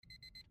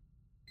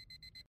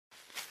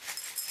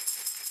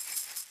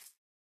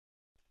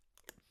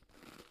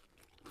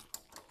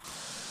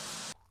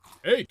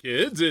Hey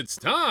kids, it's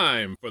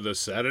time for the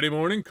Saturday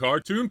Morning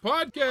Cartoon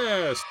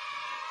Podcast.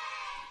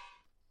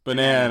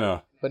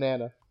 Banana.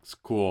 Banana. It's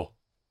cool.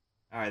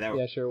 Alright,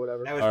 Yeah, sure,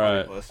 whatever. that was All probably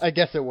right. close. I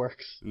guess it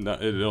works. No,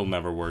 it'll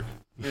never work.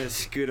 I'm gonna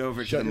scoot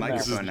over Shut to the your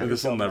mouth. microphone now.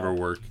 This will never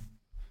work.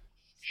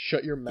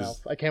 Shut your mouth.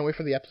 I can't wait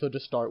for the episode to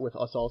start with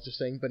us all just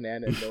saying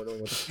banana and no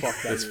knowing what the fuck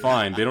that It's means.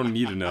 fine. They don't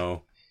need to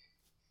know.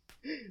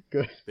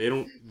 Good. They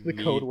don't. The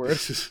need... code word.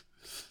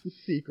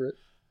 Secret.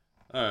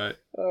 All right.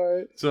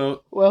 Alright.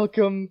 So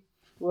Welcome.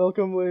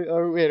 Wait,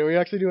 are we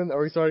actually doing, are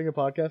we starting a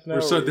podcast now?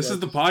 this is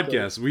the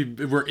podcast.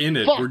 We're in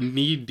it. Fuck! We're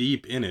knee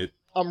deep in it.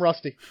 I'm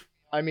rusty.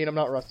 I mean, I'm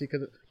not rusty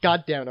because,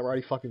 god damn it, I'm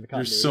already fucking the You're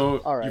continuity. so you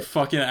Alright.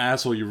 fucking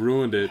asshole. You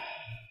ruined it.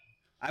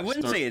 I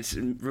wouldn't Start- say it's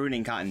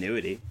ruining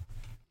continuity.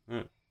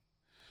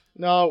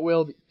 No, it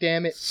will be.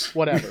 Damn it.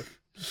 Whatever.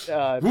 Who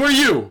are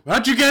you?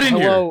 How'd you get in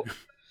Hello. here?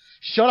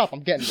 Shut up,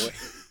 I'm getting to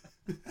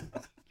it.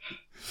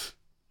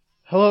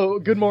 Hello,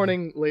 good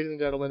morning, ladies and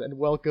gentlemen, and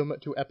welcome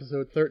to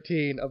episode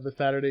 13 of the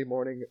Saturday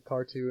Morning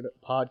Cartoon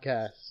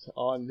Podcast.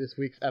 On this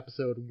week's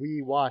episode,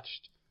 we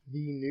watched the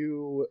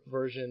new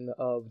version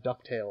of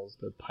DuckTales,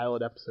 the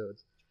pilot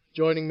episodes.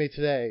 Joining me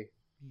today,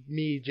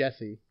 me,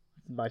 Jesse,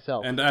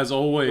 myself. And as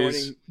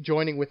always,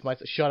 Joining with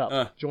myself, shut up.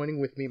 Uh. Joining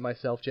with me,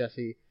 myself,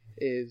 Jesse,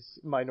 is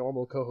my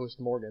normal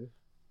co-host, Morgan.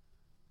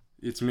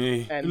 it's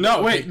me. And- No,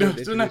 okay, wait,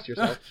 good, no, introduce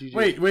yourself. GG.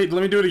 wait.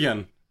 Let me do it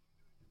again.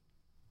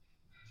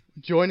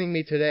 Joining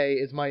me today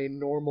is my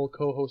normal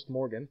co-host,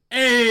 Morgan.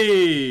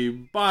 Hey,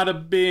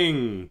 bada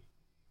bing.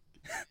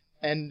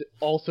 And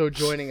also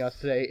joining us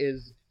today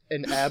is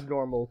an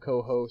abnormal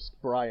co-host,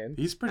 Brian.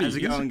 He's pretty. How's it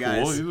he's going, cool.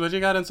 guys? But you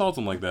gotta insult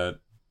him like that.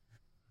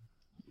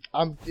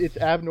 It's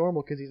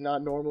abnormal because he's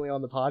not normally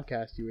on the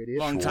podcast, you idiot.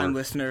 Long time Sure.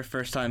 listener,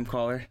 first time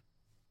caller.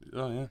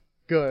 Oh yeah.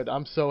 Good.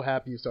 I'm so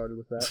happy you started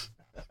with that.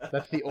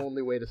 That's the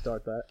only way to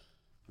start that.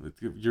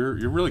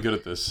 You're really good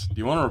at this. Do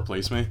you want to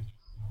replace me?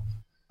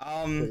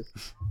 Please.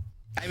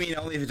 I mean,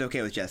 only if it's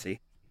okay with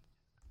Jesse.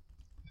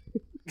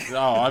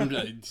 Oh,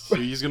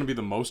 he's gonna be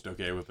the most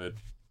okay with it.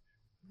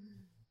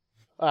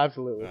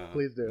 Absolutely.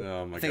 Please do.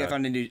 Oh my I think I god.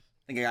 found a new. I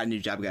think I got a new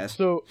job, guys.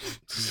 So,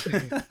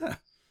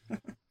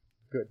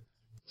 good.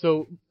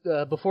 So,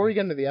 before we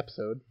get into the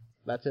episode,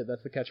 that's it.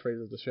 That's the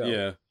catchphrase of the show.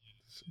 Yeah.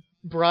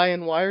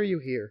 Brian, why are you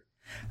here?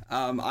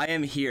 I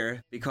am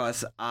here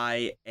because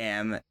I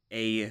am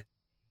a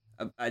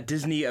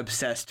Disney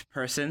obsessed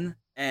person,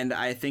 and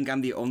I think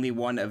I'm the only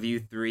one of you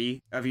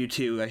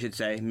two, I should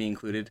say, me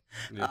included,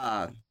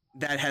 Yeah.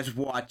 that has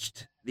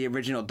watched the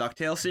original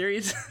DuckTales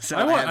series. So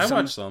I have some-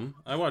 watched some.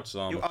 I watched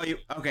some.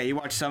 You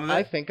watched some of it?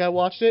 I think I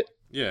watched it.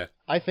 Yeah.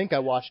 I don't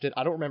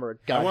remember a I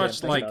goddamn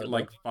watched thing about it,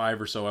 like 5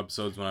 or so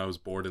episodes when I was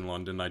bored in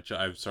London. I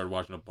started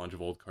watching a bunch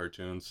of old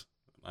cartoons.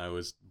 I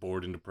was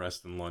bored and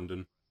depressed in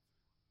London.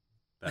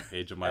 That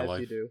page of my as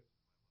life. you do.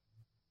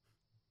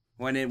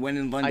 when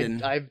in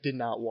London. I did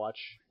not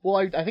watch. Well,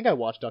 I think I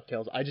watched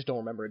DuckTales. I just don't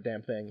remember a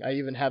damn thing. I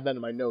even have that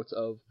in my notes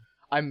of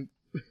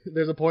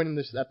there's a point in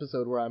this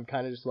episode where I'm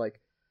kind of just like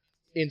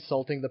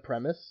insulting the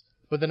premise,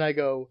 but then I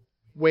go,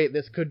 wait,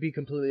 this could be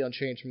completely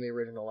unchanged from the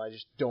original. I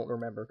just don't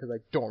remember because I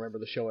don't remember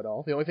the show at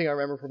all. The only thing I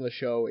remember from the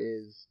show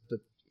is the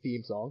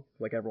theme song,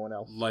 like everyone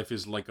else. Life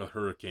is like a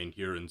hurricane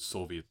here in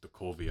Soviet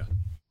Dukovia.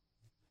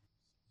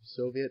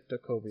 Soviet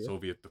Dukovia.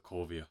 Soviet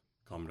Dukovia,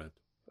 comrade.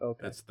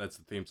 Okay, That's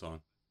the theme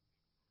song.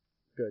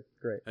 good,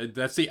 great.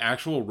 That's the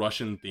actual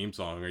Russian theme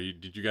song.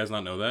 Did you guys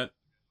not know that?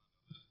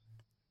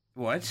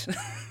 What?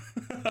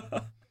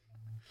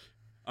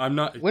 I'm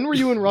not. When were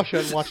you in Russia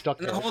and watched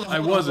DuckTales? No, hold on. I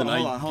wasn't.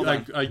 Hold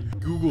on. I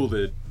googled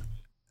it.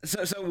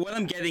 So what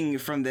I'm getting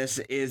from this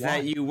is Why?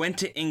 that you went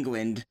to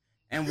England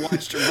and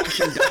watched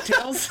Russian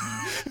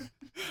DuckTales?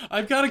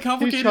 I've got a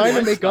complicated. He's trying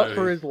to make up lifestyle.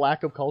 for his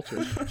lack of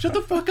culture. Shut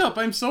the fuck up!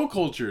 I'm so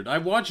cultured. I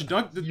watched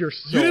You're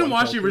so You didn't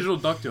watch the uncultured. original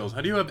DuckTales.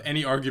 How do you have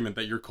any argument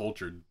that you're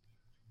cultured?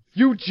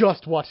 You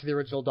just watched the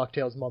original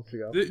DuckTales months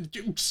ago.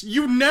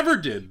 You never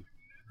did.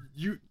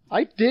 You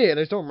I did.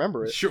 I just don't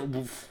remember it. sure?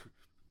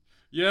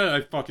 Yeah,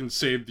 I fucking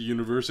saved the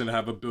universe and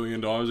have $1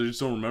 billion. I just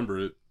don't remember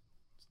it.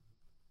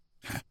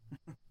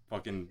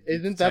 Fucking.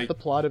 Isn't that the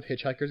plot of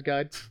Hitchhiker's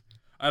Guide?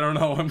 I don't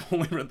know. I've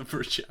only read the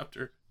first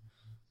chapter.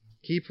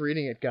 Keep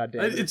reading it,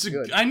 goddamn. It's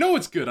good. I know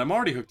it's good. I'm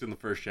already hooked in the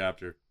first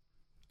chapter.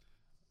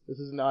 This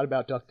is not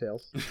about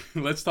DuckTales.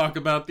 Let's talk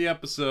about the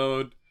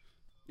episode.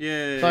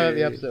 Yeah. Talk about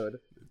the episode.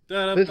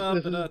 This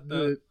is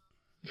the,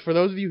 for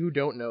those of you who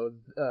don't know,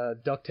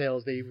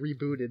 DuckTales, they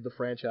rebooted the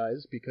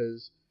franchise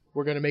because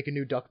we're going to make a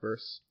new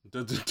Duckverse.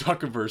 The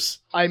Duckiverse.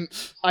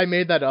 I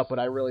made that up, but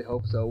I really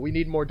hope so. We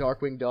need more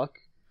Darkwing Duck.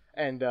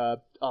 And,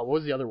 what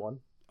was the other one?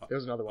 There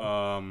was another one.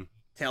 Oh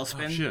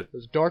Tailspin? shit. There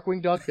was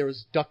Darkwing Duck, there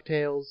was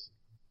DuckTales.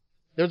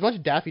 There was a bunch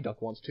of Daffy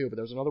Duck ones, too, but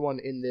there was another one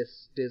in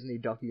this Disney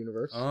Duck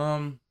universe.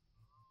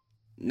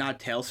 Not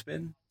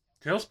Tailspin?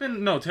 Tailspin?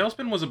 No,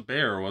 Tailspin was a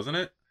bear, wasn't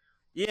it?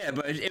 Yeah,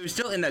 but it was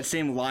still in that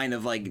same line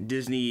of like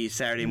Disney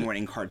Saturday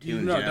morning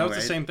cartoons. No, you know, that was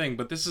right? the same thing,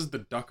 but this is the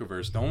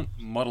Duckiverse. Don't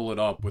muddle it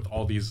up with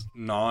all these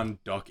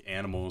non-duck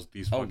animals,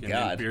 these Oh, fucking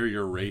God.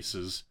 inferior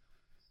races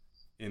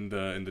in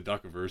the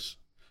Duckiverse.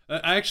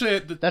 I actually.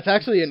 That's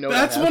actually a note.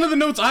 That's one of the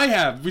notes I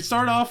have. We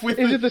start off with.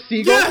 Is it the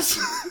seagull? Yes.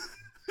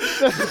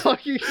 The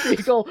fucking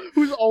seagull,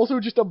 who's also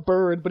just a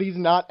bird, but he's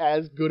not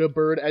as good a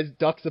bird as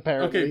ducks,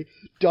 apparently. Okay.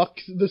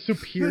 Ducks, the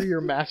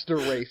superior master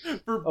race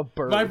of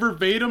birds. My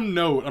verbatim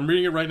note, I'm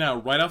reading it right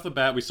now. Right off the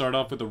bat, we start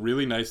off with a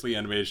really nicely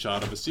animated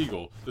shot of a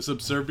seagull, the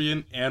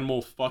subservient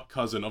animal fuck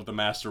cousin of the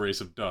master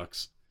race of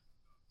ducks.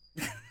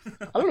 I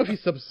don't know if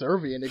he's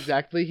subservient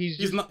exactly. He's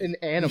just not an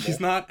animal. He's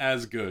not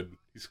as good.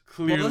 He's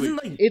clearly.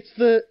 It's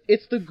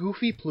the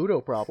goofy Pluto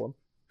problem.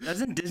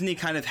 Doesn't Disney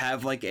kind of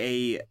have like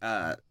a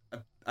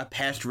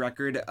past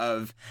record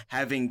of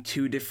having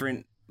two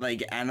different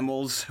like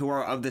animals who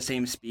are of the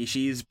same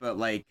species, but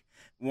like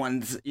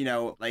one's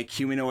like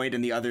humanoid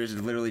and the other is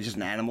literally just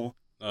an animal?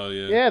 Oh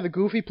yeah. Yeah, the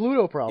goofy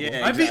Pluto problem.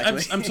 Yeah,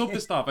 exactly. I'm so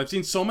pissed off. I've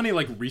seen so many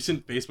like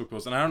recent Facebook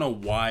posts, and I don't know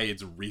why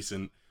it's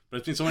recent, but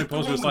I've seen so many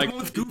posts where it's like,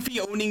 with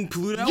Goofy owning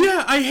Pluto.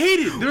 yeah, I hate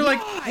it. They're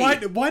like,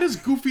 why does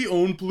Goofy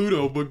own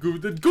Pluto? But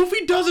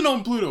Goofy doesn't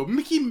own Pluto.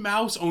 Mickey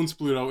Mouse owns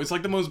Pluto. It's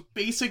like the most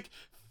basic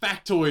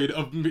factoid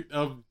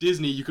of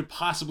Disney you could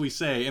possibly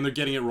say, and they're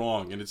getting it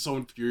wrong, and it's so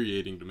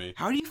infuriating to me.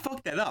 How do you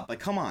fuck that up? Like,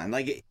 come on.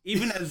 Like,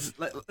 even as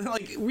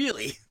like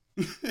really.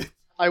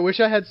 I wish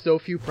I had so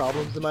few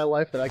problems in my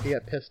life that I could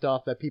get pissed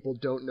off that people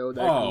don't know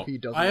that Goofy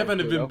doesn't. I haven't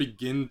like even Pluto.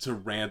 begin to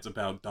rant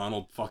about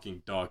Donald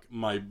fucking Duck,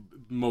 my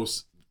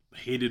most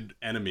hated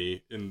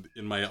enemy in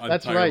my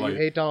That's entire right, life. you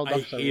hate Donald Duck.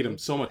 I hate him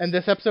so much. And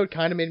this episode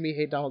kind of made me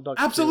hate Donald Duck.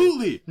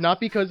 Absolutely. Too. Not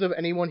because of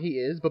anyone he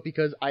is, but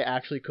because I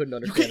actually couldn't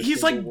understand.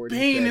 He's like word he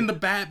Bane said. in the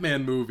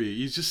Batman movie.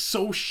 He's just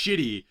so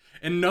shitty,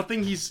 and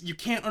nothing. You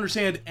can't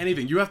understand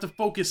anything. You have to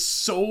focus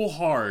so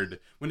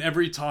hard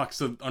whenever he talks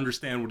to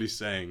understand what he's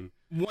saying.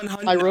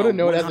 100. I wrote a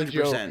note as a 100%.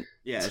 joke.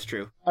 Yeah, it's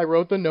true. I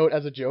wrote the note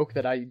as a joke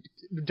that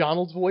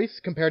Donald's voice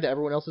compared to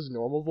everyone else's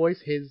normal voice,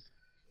 his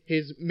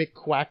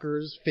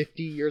McQuacker's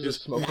 50 years of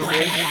smoking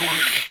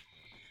voice.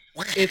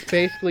 It's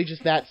basically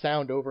just that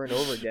sound over and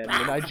over again,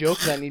 and I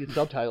joked that I needed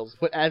subtitles,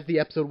 but as the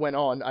episode went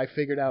on, I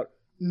figured out,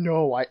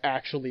 no, I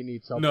actually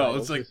need subtitles. No,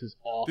 it's like, this is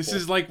awful. This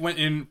is like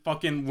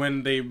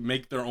when they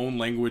make their own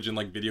language in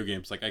like video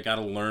games. Like, I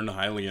gotta learn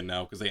Hylian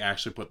now because they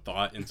actually put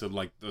thought into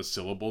like the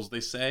syllables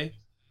they say.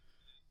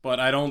 But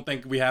I don't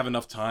think we have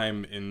enough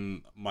time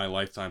in my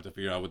lifetime to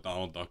figure out what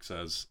Donald Duck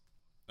says.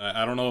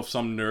 I don't know if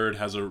some nerd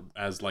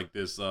has like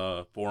this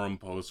forum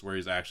post where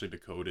he's actually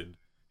decoded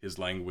his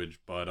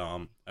language, but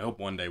I hope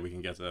one day we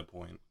can get to that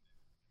point.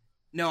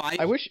 No,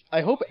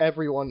 I hope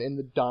everyone in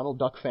the Donald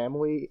Duck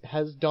family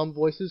has dumb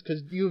voices,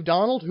 because you have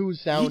Donald who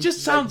sounds. He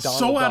just sounds like so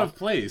Donald out Duck. of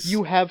place.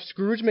 You have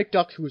Scrooge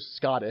McDuck who's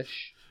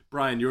Scottish.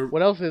 Brian,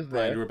 What else is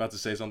Brian, there? you were about to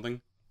say something?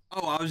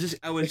 Oh, I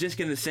was just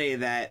gonna say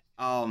that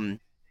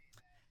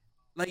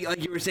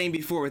like you were saying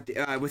before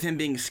with him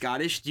being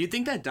Scottish, do you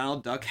think that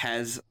Donald Duck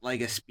has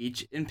like a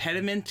speech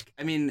impediment?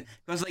 I mean,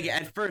 because like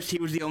at first he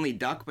was the only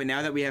duck, but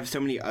now that we have so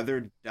many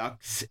other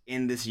ducks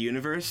in this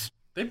universe,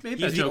 They've made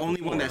he's that the joke only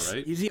before, one that's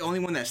right? he's the only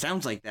one that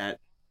sounds like that.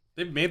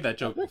 They've made that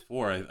joke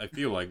before. I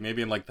feel like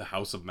maybe in like the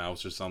House of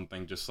Mouse or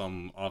something, just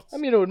some off. I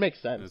mean, it would make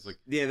sense. It's like,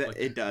 Yeah, like,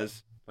 it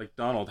does. like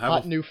Donald, have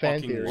Hot a new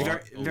fan fucking theory.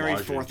 Very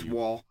logic, fourth you-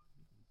 wall.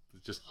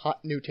 Just Hot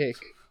new take.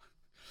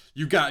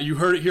 you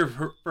heard it here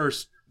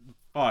first.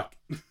 Fuck.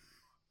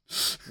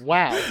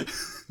 Wow.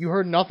 You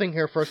heard nothing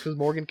here first because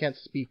Morgan can't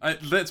speak.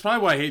 That's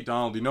probably why I hate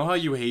Donald. You know how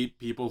you hate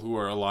people who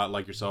are a lot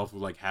like yourself, who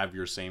like have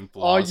your same Oh,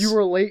 flaws? you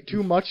relate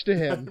too much to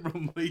him. I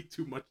relate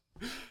too much.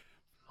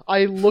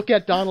 I look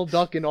at Donald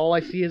Duck and all I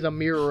see is a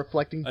mirror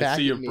reflecting I back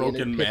see at a me,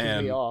 broken and it pisses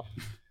man. me off.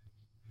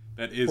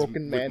 That is Broken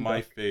with man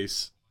my duck.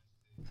 face.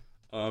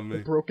 A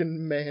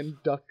broken man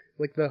duck,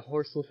 like the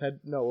horseless head.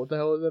 No, what the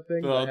hell is that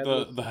thing?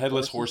 The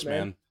headless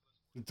horseman.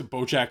 The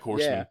BoJack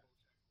Horseman.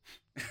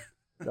 Yeah.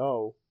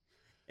 No.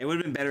 It would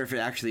have been better if it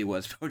actually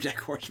was BoJack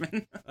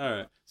Horseman. All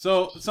right.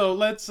 So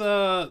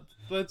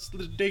let's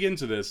dig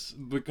into this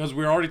because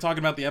we're already talking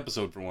about the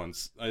episode for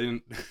once. I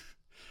didn't.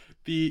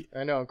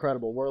 I know,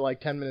 incredible. We're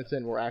like 10 minutes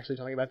in. We're actually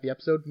talking about the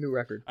episode. New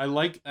record.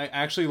 I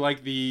actually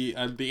like the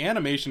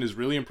animation is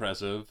really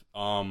impressive.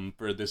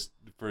 For this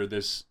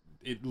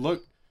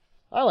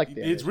I like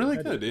the it's animation. really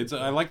I good. do.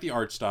 I like the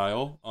art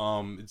style.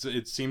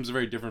 It seems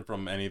very different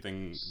from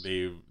anything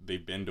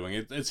they've been doing.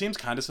 It seems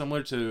kind of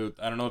similar to,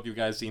 I don't know if you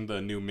guys seen the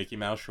new Mickey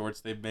Mouse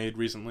shorts they've made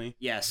recently.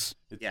 Yes.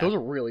 Yeah. Those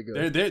are really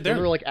good. They're Those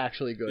are like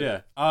actually good.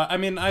 Yeah. I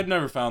mean, I've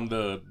never found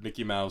the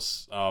Mickey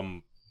Mouse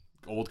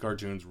old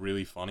cartoons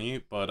really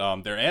funny,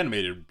 but they're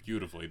animated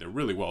beautifully. They're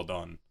really well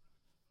done.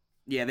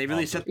 Yeah, they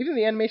really set. Even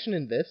the animation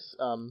in this,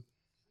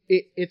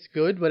 it's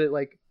good, but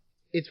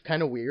it's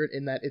kind of weird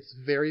in that it's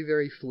very,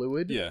 very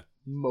fluid. Yeah.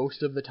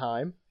 Most of the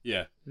time.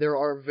 Yeah. There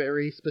are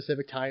very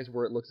specific times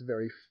where it looks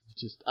very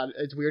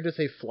it's weird to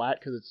say flat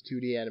because it's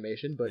 2D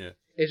animation, but Yeah.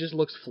 it just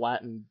looks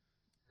flat and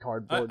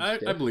cardboard. I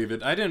stiff. believe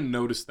it. I didn't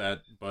notice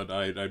that, but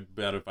I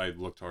bet if I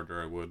looked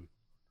harder I would.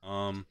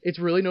 It's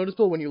really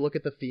noticeable when you look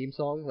at the theme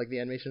song, like the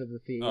animation of the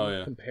theme, Oh,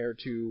 yeah. compared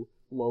to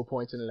low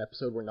points in an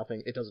episode where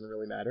it doesn't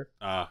really matter.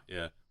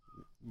 Yeah.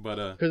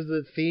 But Because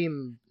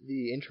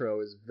the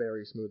intro is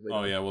very smoothly.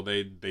 oh done. yeah, well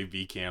they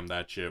VCam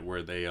that shit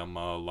where they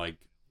like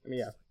I mean,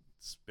 yeah.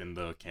 spin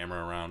the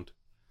camera around.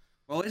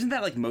 Well, isn't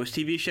that like most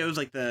TV shows?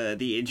 Like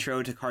the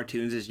intro to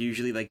cartoons is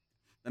usually like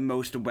the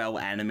most well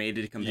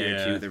animated compared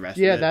Yeah. to the rest.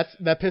 Yeah, of it.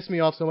 that pissed me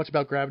off so much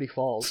about Gravity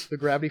Falls. The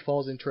Gravity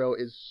Falls intro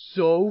is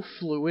so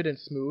fluid and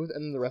smooth,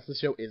 and the rest of the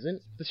show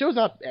isn't. The show's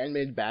not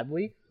animated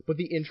badly, but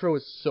the intro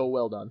is so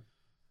well done.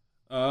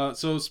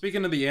 So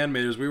speaking of the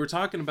animators, we were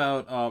talking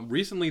about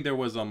recently there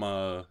was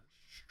a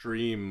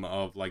stream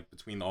of like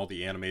between all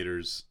the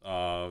animators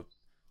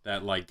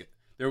that like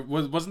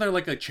wasn't there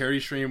like a charity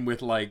stream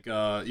with like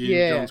Ian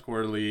Yeah. Jones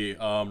Quarterly,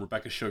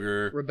 Rebecca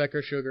Sugar,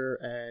 Rebecca Sugar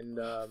and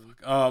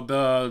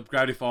the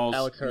Gravity Falls,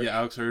 Alex Hirsch. yeah,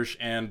 Alex Hirsch,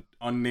 and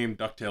unnamed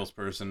DuckTales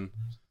person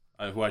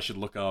who I should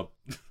look up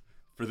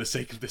for the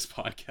sake of this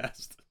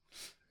podcast.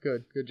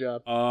 good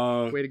job.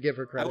 Way to give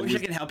her I credit. wish I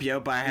could help you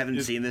out, but I haven't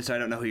it- seen this, so I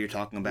don't know who you're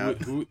talking about.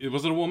 Who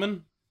was it? A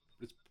woman?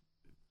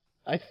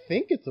 I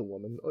think it's a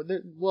woman.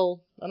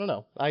 Well, I don't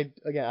know. I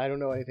don't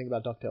know anything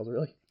about DuckTales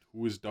really.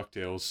 Who is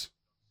DuckTales?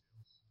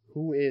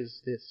 Who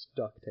is this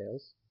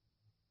DuckTales?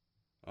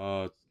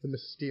 Uh, The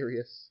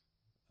mysterious.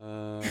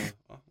 oh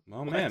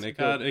man, That's it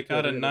got good. it got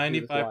a Good, we're gonna do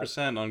this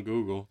 95% on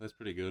Google. That's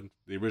pretty good.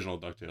 The original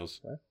DuckTales.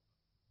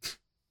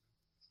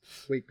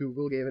 Wait,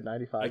 Google gave it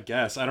 95. I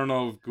guess. I don't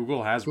know if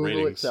Google has Google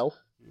ratings. itself.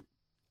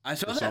 I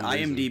saw For that some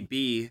reason.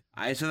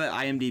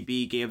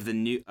 IMDb gave the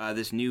new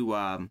this new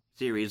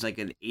series like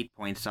an 8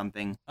 point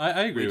something,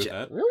 I agree Which- with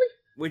that. Really?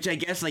 which I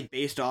guess like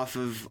based off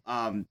of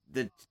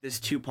this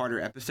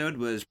 2-parter episode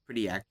was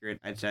pretty accurate,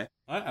 I'd say.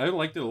 I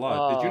liked it a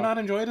lot. Did you not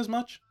enjoy it as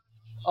much?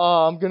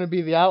 Oh, I'm gonna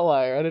be the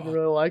outlier. I didn't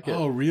really like it.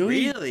 Oh,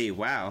 really? Really?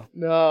 Wow.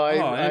 No, I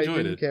I enjoyed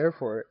didn't it. care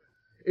for it.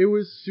 It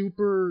was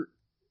super.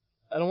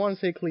 I don't want to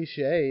say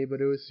cliche, but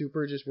it was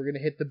super. Just we're gonna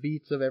hit the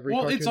beats of every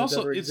Well, cartoon it's that's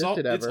also ever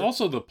existed it's ever.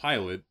 also the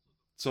pilot.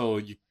 So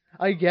you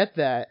I get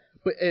that,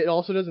 but it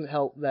also doesn't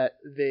help that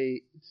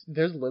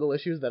there's little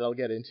issues that I'll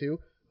get into.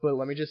 But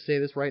let me just say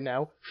this right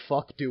now: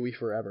 fuck Dewey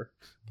forever.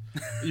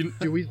 you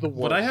Dewey's the worst.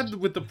 what I had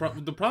with the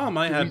problem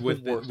I had Dewey's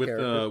with the worst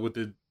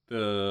character.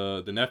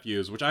 the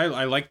nephews, which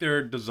I like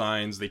their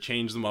designs. They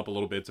changed them up a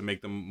little bit to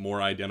make them more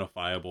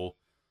identifiable.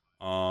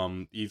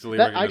 Easily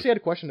I recognized. actually had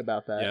a question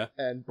about that. Yeah.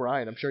 And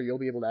Brian, I'm sure you'll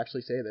be able to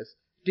actually say this.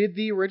 Did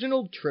the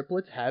original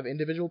triplets have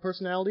individual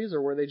personalities,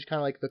 or were they just kind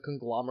of like the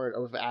conglomerate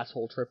of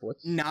asshole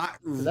triplets? Not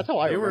 'Cause that's how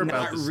I They were remember.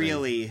 about not the same.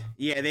 really.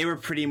 Yeah, they were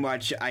pretty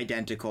much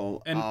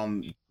identical.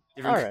 And-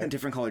 Alright.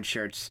 Different colored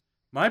shirts.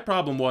 My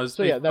problem was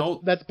So they yeah,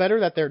 felt that's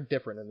better that they're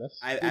different in this.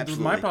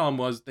 Absolutely. my problem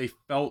was they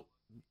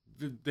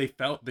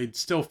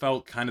still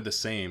felt kind of the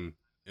same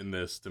in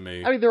this to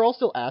me. I mean, they're all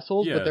still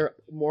assholes, Yeah. but they're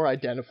more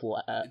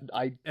identifiable.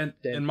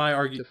 And my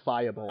argument,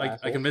 Identifiable.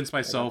 I convinced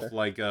myself there.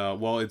 like,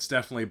 well, it's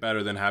definitely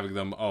better than having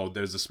them. Oh,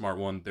 there's the smart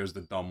one, there's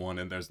the dumb one,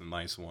 and there's the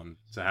nice one.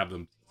 To have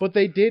them, But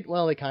they did.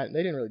 Well, they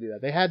didn't really do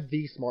that. They had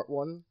the smart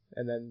one,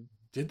 and then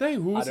did they?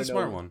 Who was I the don't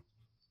smart know. one?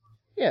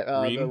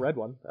 the Green? red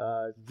one.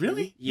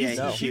 Really? Yeah, He's-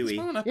 no. he's Huey.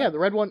 smart? I Yeah, thought- the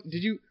red one.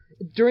 Did you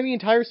during the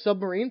entire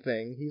submarine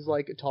thing? He's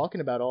like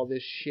talking about all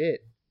this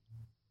shit.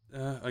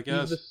 I He's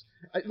guess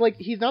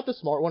he's not the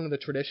smart one in the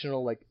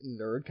traditional like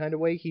nerd kind of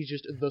way. He's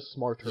just the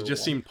smarter. he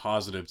just one. seemed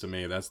positive to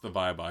me. That's the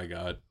vibe I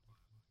got.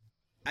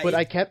 But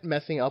I kept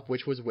messing up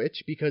which was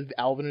which because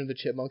Alvin and the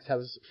Chipmunks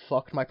has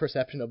fucked my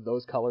perception of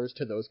those colors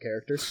to those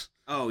characters.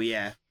 Oh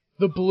yeah.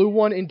 The blue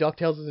one in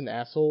DuckTales is an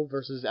asshole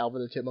versus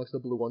Alvin and the Chipmunks. The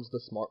blue one's the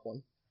smart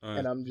one.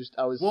 And I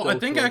was. Well, so I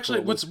think thrown actually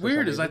for a what's loop for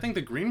weird some is I reason. think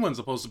the green one's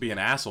supposed to be an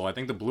asshole. I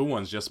think the blue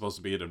one's just supposed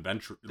to be an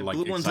adventure, like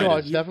blue one's excited. No,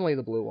 it's definitely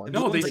the blue one.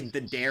 No, No, they- like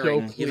the so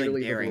daring. He's clearly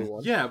like the daring. blue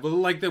one. Yeah, but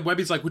like the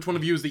Webby's like, which one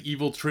of you is the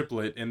evil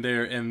triplet? And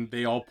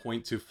they all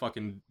point to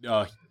fucking.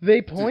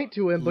 They point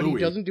to him, but Louis. he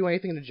doesn't do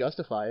anything to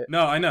justify it.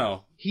 No, I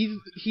know. He's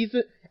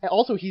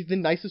the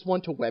nicest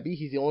one to Webby.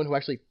 He's the only one who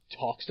actually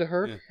talks to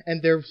her, Yeah.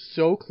 and they're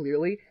so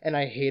clearly, and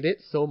I hate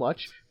it so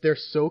much. They're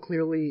so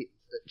clearly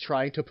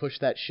trying to push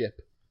that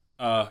ship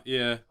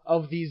Yeah.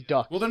 of these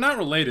ducks. Well, they're not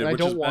related, And I which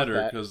don't is want better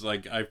that. because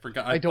like I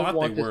forgot. I don't thought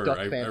want they this were. duck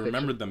I fan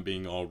remembered fiction. them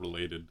being all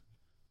related.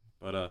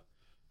 But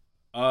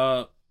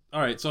all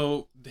right.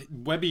 So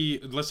Webby,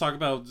 let's talk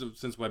about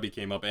since Webby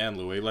came up and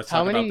Louie. Let's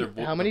How talk many- about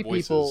their how many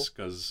voices people-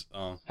 because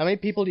How many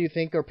people do you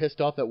think are pissed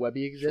off that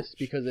Webby exists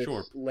because it's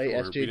sure, lay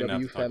sure. We didn't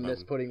have SJW to talk about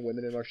feminists it. putting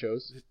women in our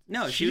shows?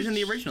 No, she was in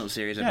the original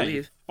series, I yeah, you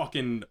believe.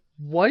 fucking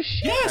Was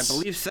she? yes. I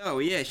believe so.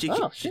 Yeah,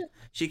 Oh shit!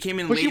 she came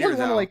in But she later wasn't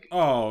one though. of like.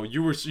 Oh,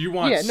 you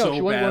want Yeah, no, so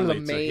she wasn't one of the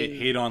badly to main-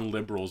 hate on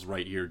liberals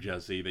right here,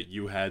 Jesse, that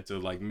you had to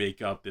like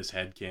make up this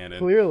headcanon.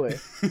 Clearly,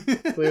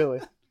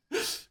 clearly.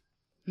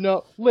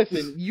 No,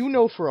 listen. You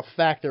know for a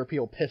fact there are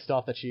people pissed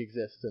off that she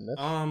exists in this.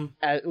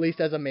 At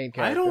least as a main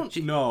character. I don't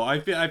know. I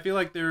feel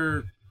like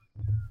they're.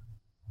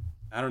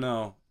 I don't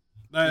know.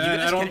 you guys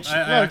I don't. catch-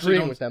 I I'm not actually agreeing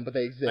don't. with them, but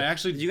they exist. I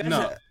actually You guys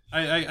no. have-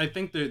 I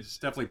think that it's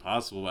definitely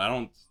possible. I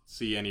don't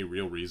see any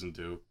real reason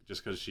to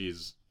just because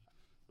she's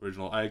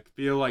original. I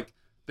feel like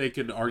they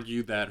could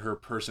argue that her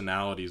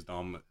personality is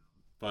dumb,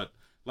 but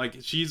Like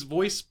she's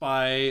voiced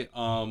by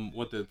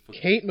what the fuck?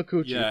 Kate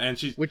Micucci. Yeah, and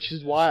she's which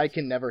is why I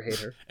can never hate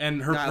her.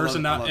 and her No, I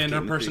love Kate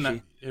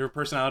her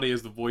personality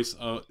is the voice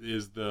of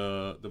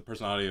the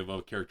personality of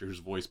a character who's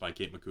voiced by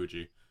Kate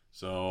Micucci.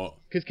 So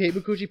Because Kate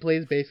Micucci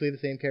plays basically the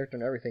same character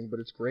and everything, but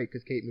it's great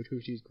because Kate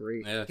Micucci's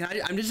great. yeah.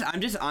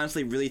 I'm just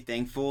honestly really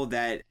thankful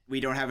that we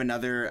don't have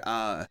another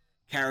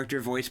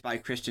character voiced by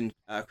Kristen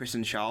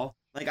Shaw.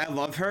 Like I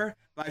love her,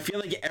 but I feel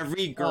like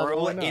every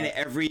girl why not? in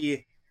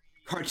every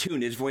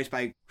cartoon is voiced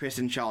by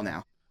Kristen Shaw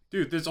now.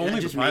 Dude, there's Is only that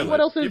the just me? pilot. What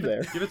else is give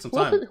there? Give it some Who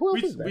else time. is- who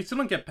else is there? We still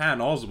don't get Patton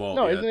Oswalt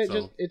No, yet, isn't it so.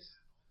 just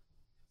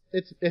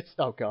it's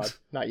oh god,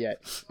 not yet.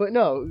 But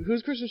no,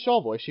 who's Kristen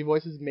Shaw voice? She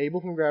voices Mabel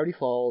from Gravity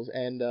Falls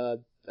and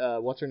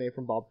what's her name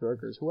from Bob's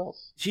Burgers? Who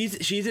else?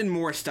 She's in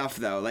more stuff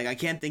though. Like I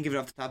can't think of it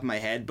off the top of my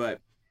head,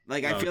 but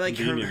like I Oh, feel like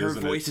her convenient,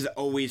 isn't it? voice is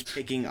always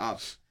picking up.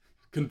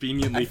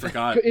 Conveniently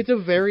forgot. It's a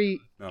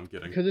very No, I'm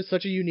kidding. because it's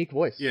such a unique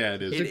voice. Yeah,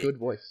 it is. It's a good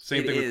voice.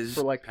 Same It thing is. with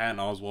For, like-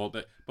 Patton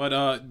Oswalt. But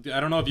I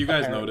don't know if you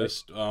guys Apparently.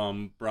 noticed.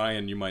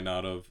 Brian, you might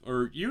not have,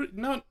 or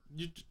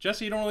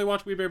Jesse, you don't really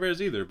watch We Bare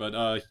Bears either.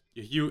 But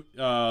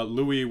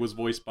Louis was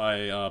voiced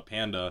by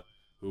Panda,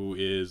 who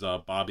is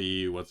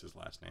Bobby. What's his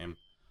last name?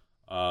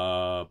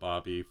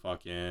 Bobby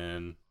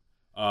fucking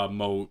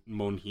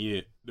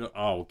Monhe.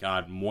 Oh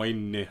God,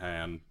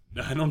 Moynihan.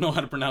 I don't know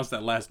how to pronounce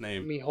that last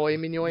name. Mihoy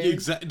Minyoy.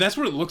 Exactly. That's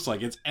what it looks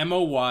like. It's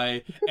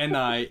Moynihan.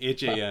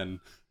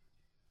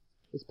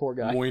 This poor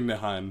guy.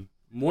 Moynihan.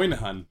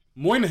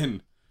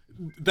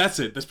 That's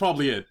it. That's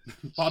probably it.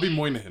 Bobby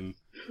Moynihan.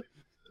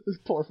 This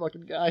poor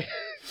fucking guy.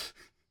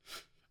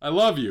 I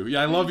love you.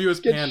 Yeah, I love you as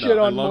Get Panda. shit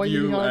I on love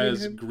you Moynihan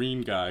as him.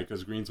 Green Guy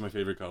because green's my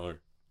favorite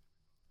color.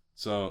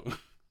 So,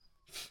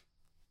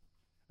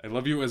 I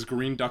love you as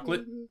Green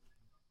Ducklet.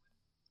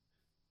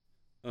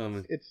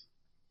 It's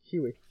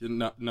Huey.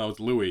 No, it's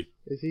Louis.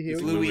 Is he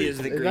Huey? Louis is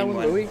the Is green that one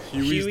one. Louis?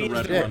 Huey's the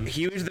red one.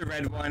 Huey's the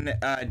red one.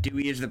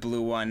 Dewey is the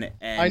blue one.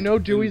 And I know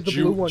Dewey's the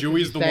Jew- blue one. 'cause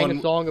Dewey's he the sang one-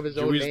 a song of his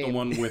own Dewey's name. the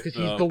one with 'cause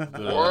he's the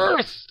the-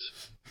 worst.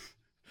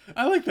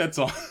 I like that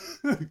song.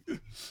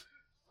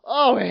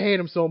 Oh, I hate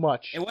him so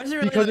much. It wasn't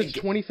really Because like- it's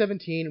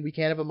 2017 and we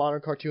can't have a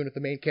modern cartoon if the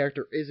main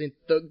character isn't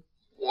the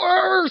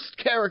worst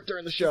character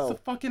in the That's show. the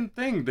fucking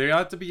thing. They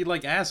ought to be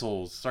like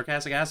assholes,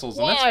 sarcastic assholes,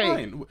 and Why? that's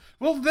fine.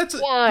 Well, that's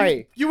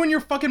Why? you and your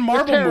fucking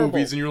Marvel terrible.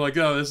 movies, and you're like,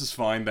 oh, this is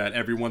fine that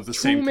everyone's the Too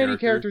same many character.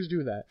 characters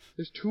do that.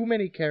 There's too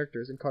many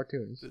characters in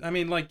cartoons. I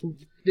mean, like,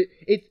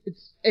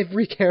 It's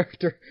every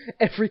character,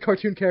 every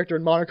cartoon character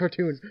in modern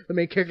cartoons. The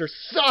main character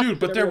sucks. dude,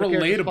 but and they're every other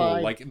character's relatable.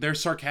 fine. Like, they're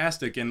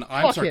sarcastic, and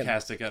I'm Fuck him.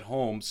 sarcastic at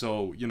home,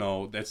 so you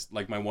know that's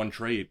like my one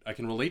trait. I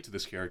can relate to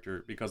this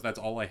character because that's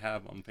all I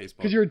have on Facebook.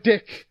 because you're a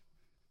dick.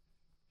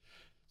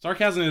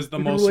 Sarcasm is the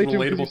You can most relate to him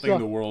 'cause you relatable thing in suck.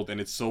 the world, and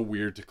it's so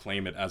weird to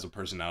claim it as a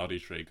personality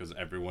trait because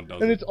everyone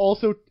does And it. it's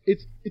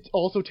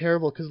also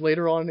terrible because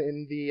later on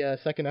in the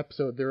second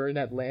episode they're in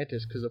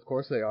Atlantis because of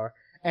course they are,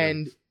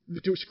 and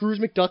Scrooge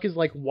McDuck is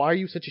like, "Why are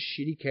you such a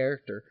shitty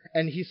character?"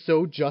 And he's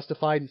so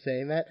justified in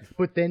saying that,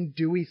 but then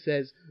Dewey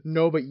says,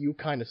 "No, but you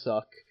kind of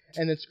suck."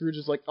 And then Scrooge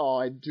is like, "Oh,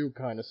 I do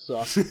kind of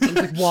suck." And it's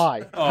like,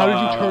 why? How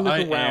did you turn this I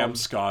around? am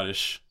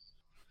Scottish.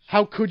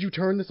 How could you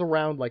turn this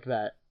around like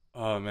that?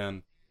 Oh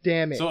man.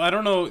 Damn it! So I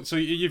don't know. So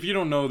if you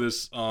don't know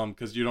this,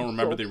 because you don't I'm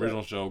remember so the upset.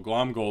 original show,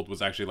 Glomgold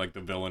was actually like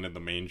the villain in the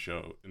main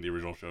show, in the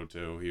original show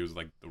too. He was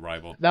like the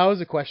rival. That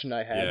was a question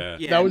I had. Yeah.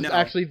 Yeah, That was no.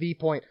 actually the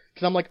point.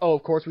 Because I'm like, oh,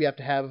 of course we have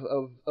to have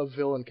a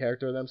villain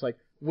character. And then it's like,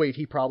 wait,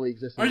 he probably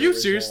existed. Are in the you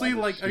original. seriously I'm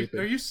like? stupid.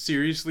 Are you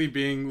seriously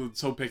being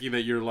so picky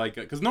that you're like?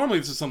 Because normally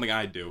this is something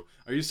I do.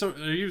 Are you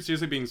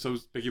seriously being so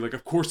picky? Like,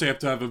 of course they have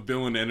to have a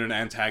villain and an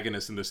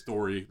antagonist in the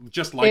story,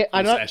 just like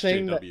I'm those not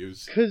saying that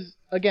SJWs. because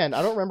again,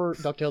 I don't remember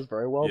DuckTales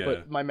very well, Yeah.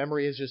 but my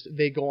memory is just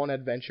they go on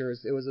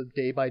adventures. It was a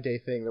day by day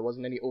thing. There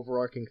wasn't any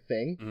overarching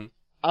thing. Mhm.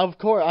 Of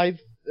course,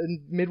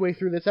 midway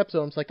through this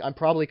episode, I'm just like, I'm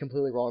probably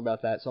completely wrong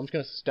about that, so I'm just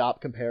gonna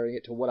stop comparing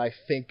it to what I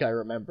think I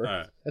remember,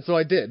 Alright. and so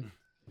I did.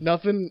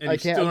 Nothing. And I you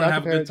can't. still I'm don't not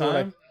have a comparing good it to what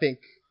I time? think.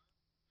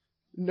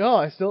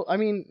 No, I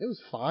mean, it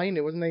was fine.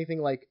 It wasn't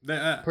anything like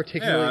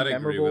particularly I'd agree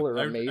memorable with- or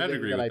I'd amazing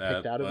agree that with I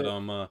picked out of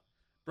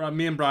but, it.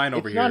 me and Brian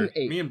over It's here. not an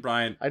 8. Me and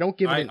Brian. I don't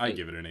give it an I 8.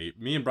 give it an 8.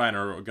 Me and Brian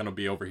are gonna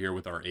be over here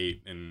with our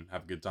 8 and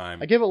have a good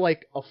time. I give it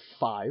like a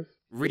 5. It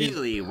is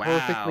Really? Wow.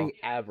 Perfectly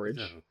average.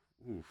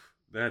 No. Oof.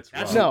 That's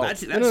That's- rough. No,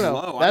 that's no, no,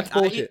 low. that's I-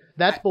 bullshit.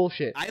 That's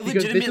bullshit. I because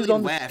this is legitimately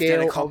on the laughed at a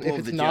scale of couple if of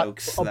it's the not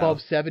jokes, above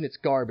though. 7, it's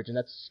garbage, and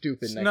that's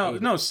stupid. And I hate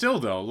it. No, still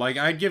though. Like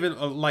I give it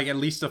like at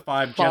least a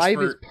 5 just 5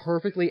 for is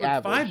perfectly like,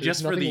 average. 5 There's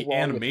just for nothing the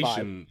wrong with 5.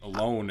 animation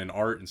alone and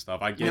art and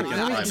stuff. I give No, it a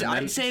 5. and then-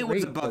 I'd say it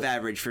was Great, above but-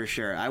 average for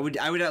sure. I would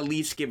at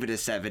least give it a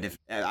 7. If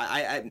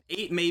I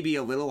 8 may be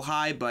a little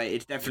high, but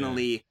it's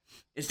definitely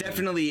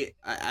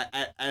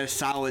a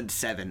solid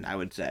 7. I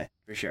would say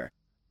for sure.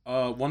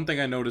 One thing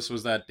I noticed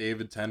was that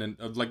David Tennant,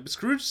 like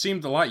Scrooge,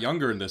 seemed a lot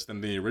younger in this than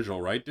the original,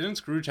 right? Didn't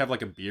Scrooge have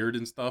like a beard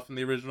and stuff in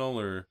the original,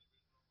 or?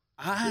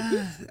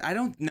 I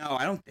don't know.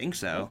 I don't think I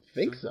so. don't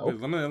think so.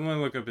 Let me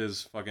look up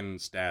his fucking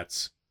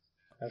stats.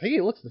 I think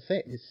he looks the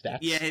same. His stats.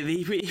 Yeah,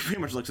 he pretty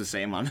much looks the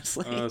same,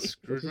 honestly. What's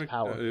Scrooge his Mc-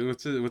 power?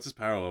 what's his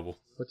power level?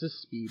 What's his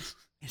speed?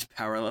 His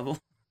power level.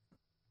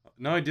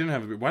 No, he didn't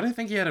have a beard. Why do I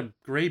think he had a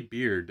gray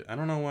beard? I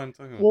don't know what I'm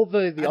talking about. Well,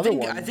 the other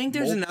one. I think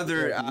there's Molt-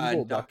 another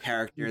evil duck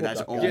character evil that's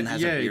duck old guy. and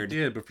has yeah, a he beard.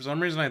 did, but for some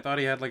reason I thought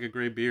he had like a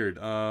gray beard.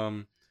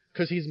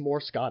 Because he's more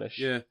Scottish.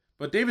 Yeah,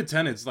 but David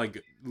Tennant's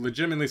like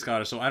legitimately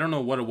Scottish, so I don't know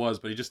what it was,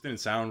 but he just didn't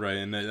sound right,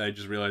 and then I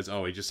just realized,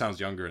 oh, he just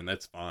sounds younger, and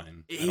that's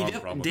fine. I don't have a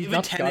problem. He's David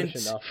not Tennant.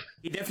 Scottish enough.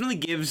 He definitely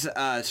gives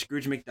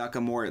Scrooge McDuck a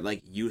more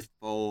like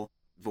youthful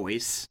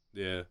voice.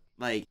 Yeah.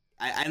 Like,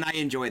 I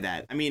enjoy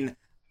that. I mean,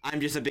 I'm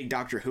just a big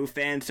Doctor Who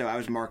fan, so I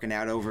was marking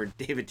out over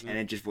David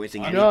Tennant just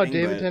voicing anything. No,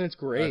 David but Tennant's I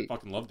great.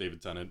 fucking love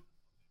David Tennant.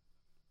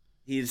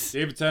 He's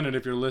David Tennant,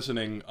 if you're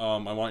listening, I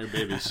want your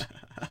babies.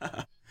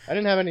 I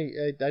didn't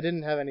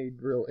have any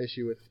real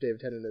issue with David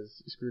Tennant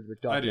as Scrooge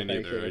McDuck. I didn't if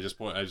either. anything. I just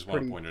want to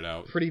pretty- point it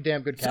out. Pretty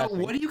damn good So, casting.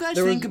 what do you guys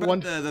There think was about one-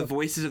 the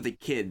voices of the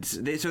kids?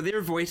 They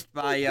were voiced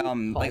by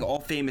like all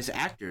famous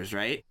actors,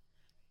 right?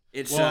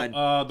 It's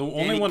Well, the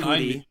only Danny one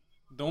Pudi.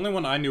 the only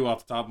one I knew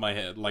off the top of my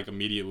head, like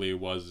immediately,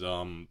 was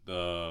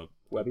the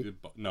Webby?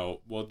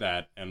 No, well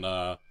that and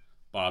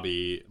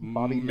Bobby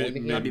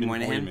Moynihan? Bobby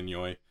Moynihan?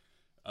 Moynihan.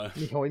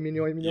 Mignoy,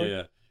 mignoy, mignoy.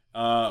 Yeah.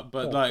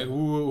 But like,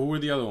 who were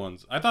the other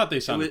ones? I thought they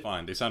sounded was-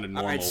 fine. They sounded All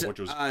normal, right, so- which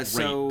was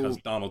so- great because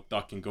Donald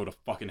Duck can go to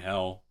fucking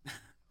hell.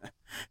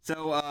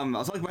 So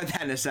I'll talk about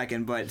that in a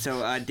second. But so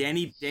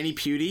Danny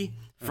Pudi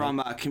from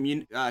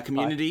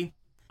Community.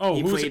 Oh,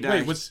 He who was played,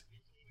 it? Wait,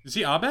 is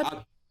he Abed?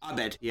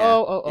 Abed. Yeah.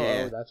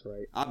 Oh, that's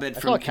right. Abed I saw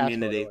from a cast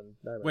Community.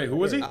 photo and- Wait, who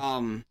was he?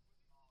 Yeah.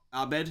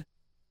 Abed.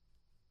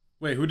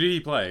 Wait, who did he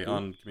play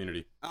on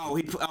Community? Oh,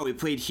 he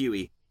played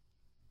Huey.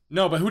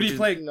 No, but who did he Which is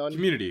play none.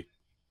 Community?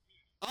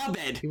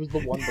 Abed. He was the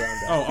one brown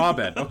guy. Oh,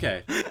 Abed.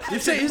 Okay. I You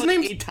said say his like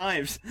name's 8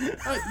 times.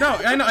 no.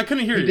 I know. I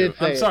couldn't hear He you. did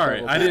say I'm it sorry.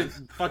 several I times.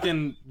 didn't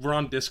fucking. We're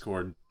on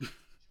Discord.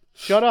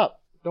 Shut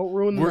up! Don't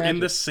ruin the We're in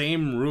magic. the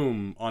same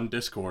room on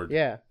Discord.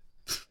 Yeah,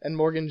 and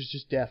Morgan's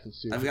just deaf and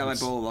stupid. I've got my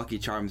bowl of Lucky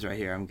Charms right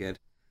here. I'm good.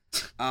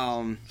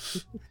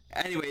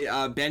 Anyway, Ben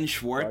Wow, you're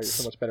Schwartz.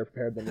 so much better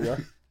prepared than we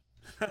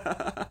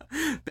are.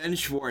 Ben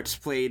Schwartz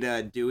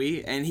played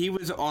Dewey, and he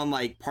was on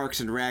like Parks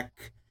and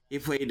Rec. He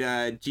played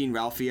Gene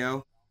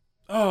Ralphio.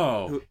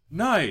 Oh,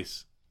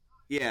 nice.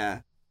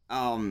 Yeah.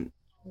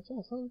 That's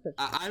awesome.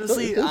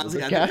 Honestly, So-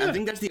 honestly, I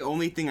think that's the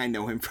only thing I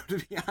know him for.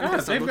 To be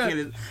honest, they've got-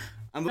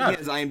 I'm looking at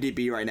his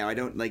IMDb right now. I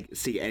don't like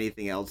see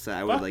anything else that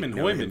I would like Fuckman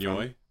know Hoy him from.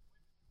 Mignoy.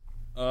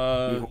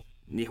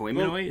 Nihoy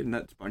Minoy? Isn't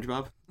that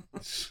SpongeBob?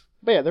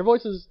 But yeah, their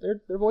voices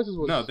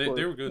was No, they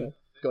were good. yeah,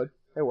 good.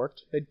 They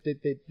worked.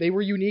 They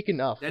were unique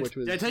enough, Did which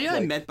was. I tell you I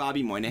like, met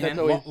Bobby Moynihan? That's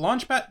always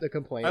Launchpad. the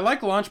complaint. I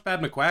like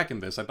Launchpad McQuack in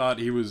this. I thought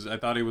he was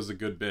a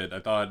good bit. I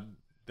thought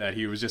that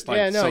he was just like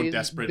Yeah, no, so he's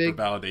desperate big-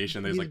 for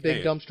validation. That He's he's a like, big,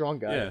 hey, dumb, strong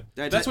guy. yeah,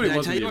 Did I that's tell- what he did I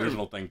was tell in you the what-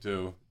 original thing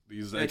too.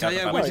 He's Did I tell you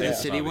I went to the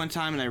city Bobby. one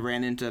time and I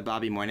ran into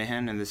Bobby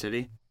Moynihan in the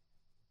city?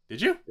 Did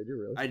you? Did you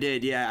really? I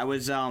did, yeah. I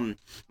was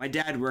my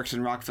dad works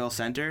in Rockville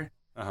Center,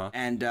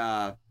 and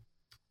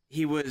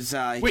he was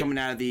Wait. coming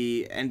out of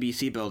the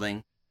NBC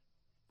building,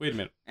 Wait a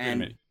minute.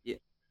 and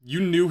You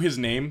knew his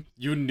name.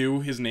 You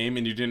knew his name,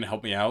 and you didn't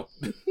help me out.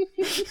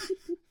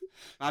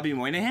 Bobby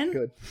Moynihan.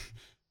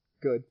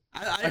 Good.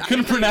 I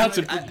couldn't pronounce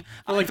it.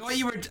 I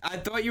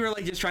thought you were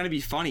like just trying to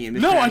be funny and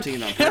No, I mispronouncing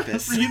it on can't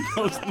purpose. read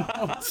those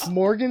notes.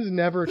 Morgan's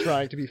never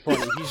trying to be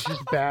funny. He's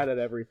just bad at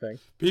everything.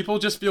 People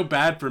just feel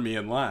bad for me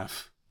and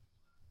laugh.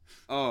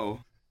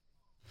 Oh,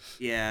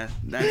 yeah,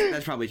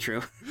 that's probably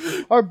true.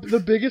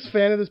 The biggest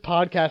fan of this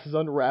podcast is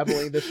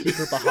unraveling the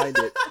secret behind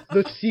it.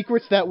 The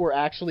secrets that were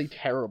actually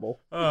terrible.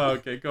 Oh,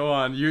 okay, go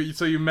on.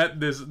 So you met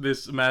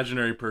this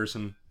imaginary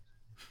person.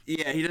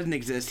 Yeah, he doesn't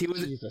exist. He was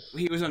Jesus.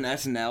 he was on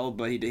SNL,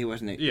 but he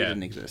wasn't. He Yeah.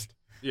 didn't exist.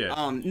 Yeah.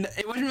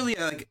 It wasn't really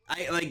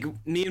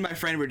me and my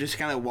friend were just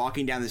kind of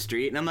walking down the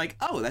street, and I'm like,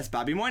 oh, that's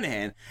Bobby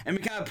Moynihan, and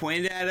we kind of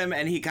pointed at him,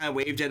 and he kind of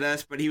waved at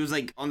us, but he was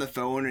like on the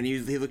phone, and he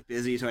looked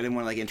busy, so I didn't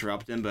want to like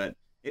interrupt him, but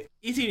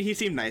he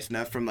seemed nice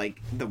enough from like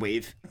the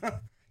wave.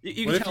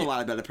 you What can if tell you- a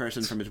lot about a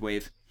person from his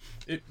wave.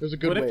 It was a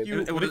good what if wave.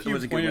 you It what was- if it you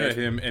was a good pointed at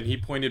wave. him and he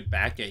pointed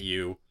back at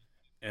you,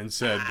 and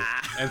said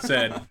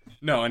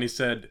no, and he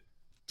said,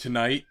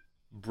 "Tonight,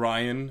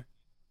 Brian,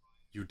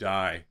 you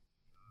die."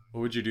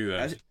 What would you do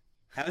then?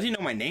 How does he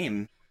know my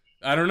name?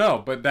 I don't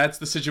know, but that's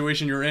the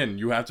situation you're in.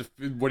 You have to.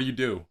 What do you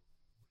do?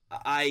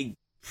 I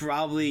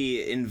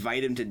probably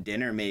invite him to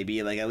dinner,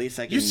 maybe. Like at least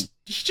I can. You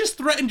just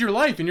threatened your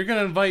life, and you're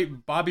gonna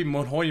invite Bobby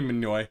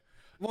Moynihan.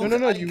 Well,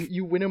 No. I-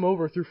 You win him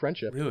over through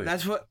friendship. Really?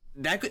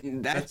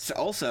 That's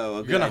also a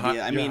You're good gonna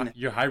idea. I mean,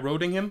 you're high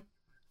roading him.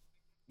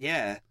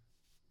 yeah.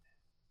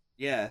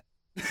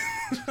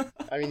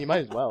 I mean, you might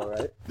as well,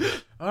 right?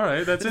 All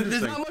right, that's There's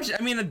interesting. not much.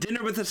 I mean, a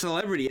dinner with a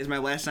celebrity is my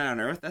last night on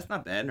Earth. That's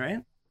not bad,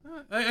 right?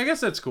 I guess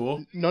that's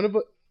cool. None of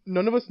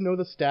us know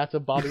the stats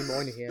of Bobby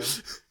Moynihan.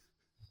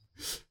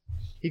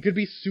 He could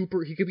be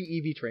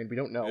EV trained. We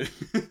don't know.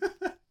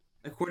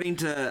 According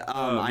to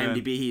Oh, man.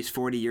 IMDb, he's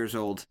 40 years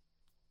old.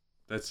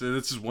 This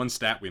is one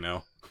stat we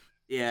know.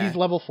 Yeah. He's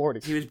level 40.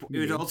 He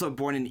was also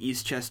born in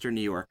Eastchester,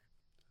 New York.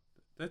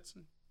 That's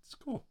It's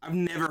cool. I've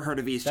never heard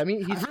of East. I mean,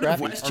 he's I've heard of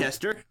scrappy.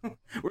 Westchester.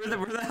 Where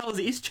the hell is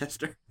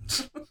Eastchester?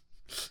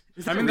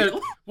 Is I that mean, real?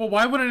 well,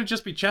 why wouldn't it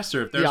just be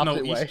Chester if The there's no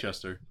opposite way.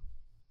 Eastchester?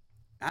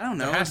 I don't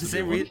know. There has It's to the be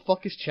same one. Who reason. the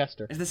fuck is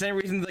Chester? It's the same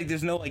reason. Like,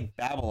 there's no like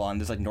Babylon.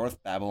 There's like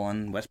North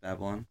Babylon, West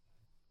Babylon.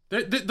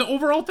 The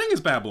overall thing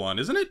is Babylon,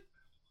 isn't it?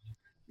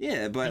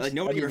 Yeah, but like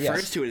nobody I mean,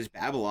 refers yes. to it as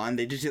Babylon.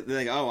 They're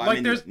like, oh, I'm Like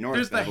in there's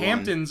North the Babylon.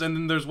 Hamptons and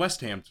then there's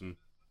West Hampton.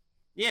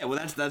 Yeah, well,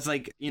 that's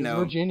like There's know.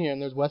 Virginia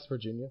and there's West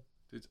Virginia.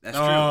 That's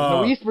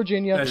Oh, No, East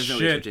Virginia. That There's no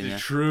East shit Virginia.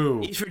 is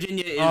true. East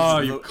Virginia is. Oh,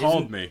 you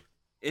called isn't, me.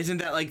 Isn't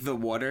that like the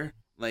water?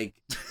 Like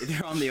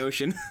they're on the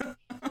ocean.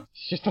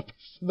 It's just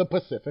the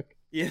Pacific.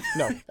 Yeah.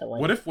 No, Atlantic.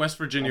 What if West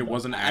Virginia I know.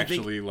 wasn't I think-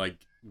 actually like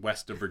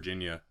west of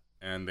Virginia,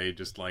 and they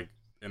just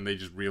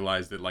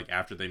realized that like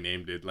after they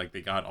named it, like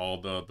they got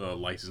all the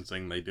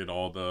licensing, they did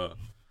all the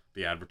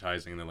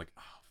advertising, and they're like,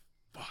 oh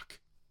fuck.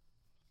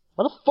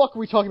 Why the fuck are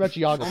we talking about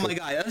geography? Oh my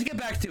god, let's get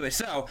back to it.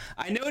 So,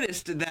 I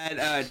noticed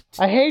that,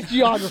 I hate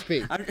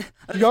geography.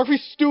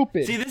 Geography's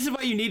stupid. see, this is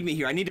why you need me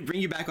here. I need to bring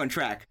you back on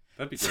track.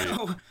 That'd be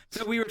great.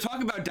 So we were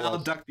talking about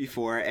Donald Duck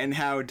before, and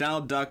how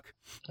Donald Duck,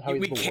 How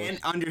he's we the can't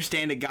worst.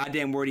 understand a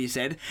goddamn word he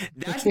said.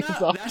 That's He's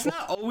not awful. that's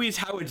not always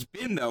how it's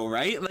been, though,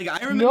 right? Like, I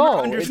remember No,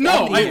 it's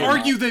understanding No, I Yeah.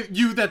 argue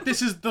that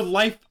this is the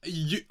life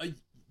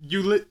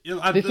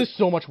This is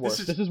so much worse.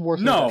 This is worse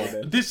No, than it's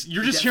ever been. this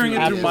you're just hearing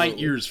it through my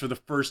Absolutely. ears for the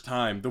first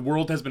time. The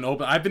world has been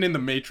open. I've been in the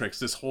Matrix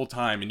this whole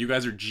time, and you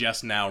guys are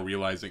just now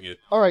realizing it.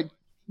 Alright,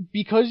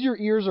 because your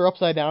ears are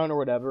upside down or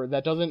whatever,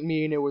 that doesn't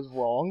mean it was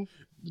wrong.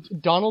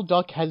 Donald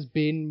Duck has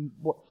been...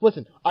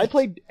 Listen, I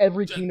played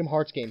every Kingdom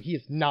Hearts game. He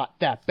is not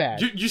that bad.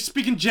 You're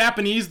speaking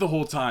Japanese the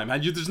whole time.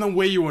 There's no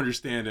way you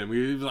understand him.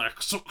 You're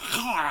like, so,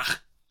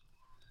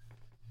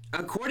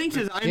 According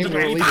to Games were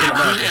released in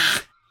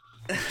America.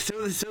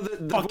 so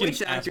the Fucking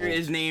voice actor asshole.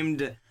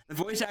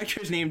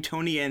 is named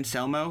Tony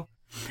Anselmo,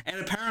 and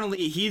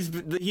apparently he's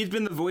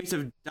been the voice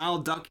of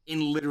Donald Duck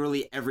in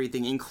literally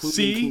everything, including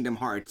See? Kingdom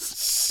Hearts.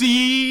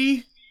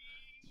 see?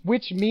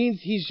 Which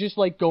means he's just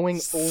like going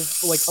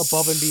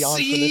above and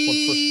beyond for this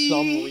one for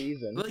some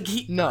reason. Like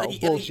he, No, like,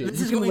 bullshit. This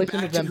You is can going listen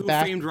to back to them Who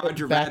back- Framed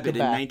Roger back to Rabbit in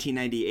back.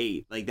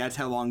 1998. Like that's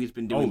how long he's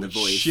been doing Holy the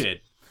voice.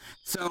 shit.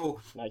 So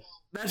Nice.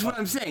 that's what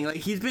I'm saying. Like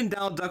he's been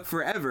Donald Duck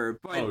forever,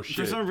 but Oh, for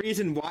shit. some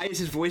reason, why is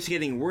his voice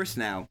getting worse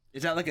now?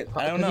 Is that like a?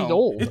 I don't Because know. he's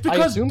old. It's I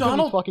because assume 'cause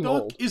Donald he's fucking Duck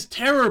old. is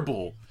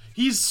terrible.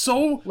 He's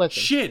so Listen.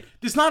 shit.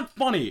 It's not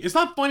funny. It's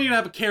not funny to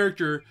have a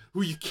character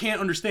who you can't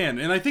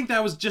understand. And I think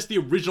that was just the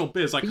original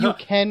biz. Like, But you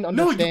can no,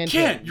 understand you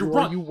can't. him. You're You-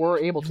 wrong. You were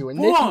able to. In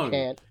this, you Wrong.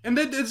 can't. And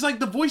then it's like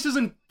the voice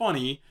isn't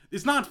funny.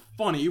 It's not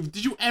funny.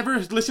 Did you ever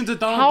listen to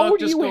Donald How Duck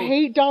do just you go?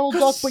 hate Donald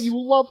Duck, 'Cause- but you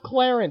love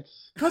Clarence?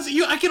 Because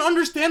I can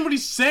understand what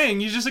he's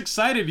saying. He's just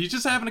excited. He's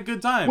just having a good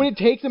time. When it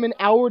takes him an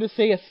hour to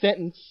say a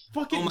sentence.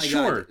 Fucking Oh my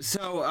sure. god.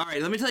 So, alright,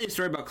 let me tell you a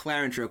story about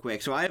Clarence real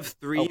quick. So, I have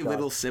three Oh, God.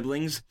 little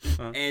siblings,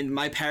 and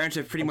my parents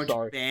have pretty I'm much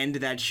sorry. banned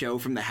that show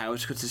from the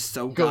house because it's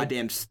so Good.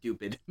 goddamn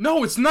stupid.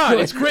 No, it's not.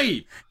 It's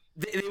great.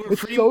 They were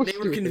It's so they were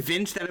stupid.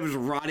 convinced that it was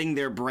rotting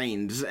their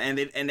brains, and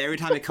every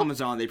time it comes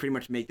on, they pretty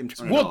much make them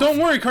turn it Well, off. don't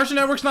worry. Cartoon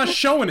Network's not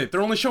showing it.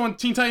 They're only showing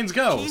Teen Titans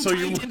Go. Teen so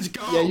you. Titans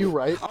Go! Yeah, you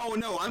right. Oh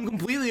no, I'm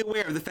completely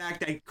aware of the fact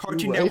that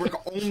Cartoon You right.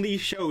 Network only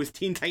shows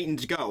Teen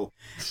Titans Go.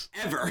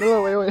 Ever.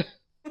 No, wait.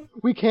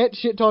 We can't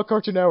shit talk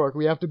Cartoon Network.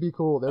 We have to be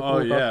cool. They're cool Oh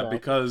with us yeah, now.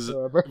 because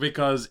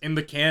Whatever. in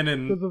the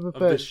canon This is the of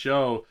thing. this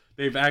show,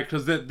 they've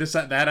because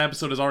that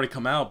episode has already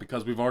come out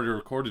because we've already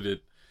recorded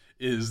it.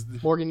 Is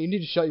Morgan, you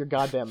need to shut your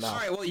goddamn mouth.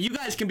 Alright, well, you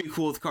guys can be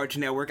cool with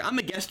Cartoon Network. I'm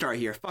a guest star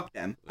here. Fuck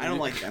them. I don't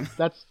like them.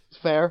 That's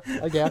fair,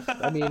 I guess.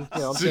 I mean,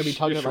 I'm gonna be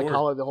tugging at my Sure.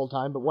 collar the whole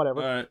time, but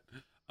whatever.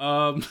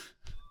 all right.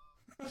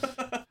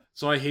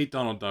 So I hate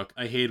Donald Duck.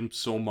 I hate him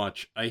so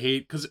much. I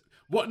hate because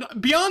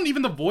what beyond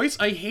even the voice.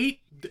 I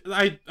hate.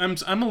 I'm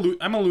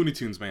a Looney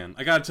Tunes man.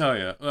 I gotta tell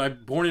you,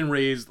 I'm born and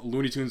raised a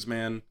Looney Tunes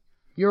man.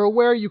 You're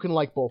aware you can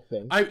like both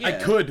things. I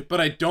Yeah. could, but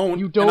I don't.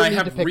 You don't and I need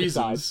have to pick a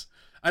reasons.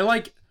 I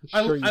like.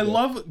 Sure you I do.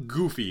 love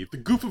Goofy. The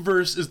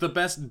Goofiverse is the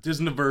best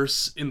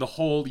Disneyverse in the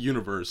whole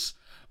universe.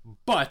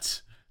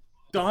 But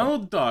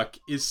Donald Duck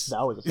is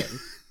That was a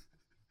sentence.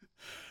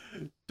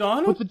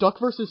 Donald. But the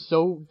Duckverse is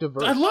so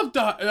diverse. I love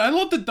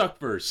the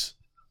Duckverse.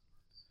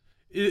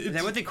 Is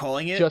that what they're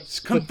calling it? Just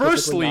specifically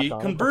Conversely, not Donald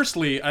Duck.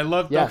 conversely, I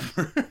love Yes.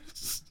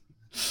 Duckverse.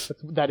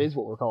 That is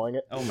what we're calling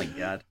it. Oh my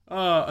god.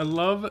 I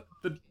love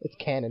the It's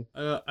canon.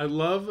 I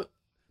love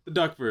the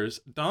Duckverse.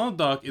 Donald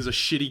Duck is a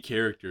shitty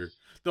character.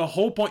 The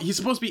whole point, he's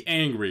supposed to be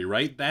angry,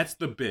 right? That's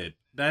the bit.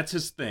 That's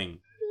his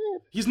thing.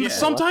 He's Yeah.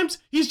 sometimes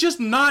he's just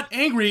not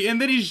angry,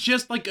 and then he's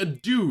just like a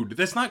dude.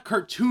 That's not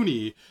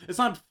cartoony. It's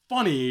not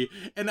funny,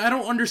 and I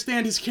don't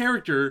understand his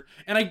character,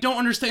 and I don't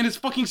understand his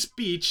fucking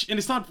speech, and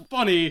it's not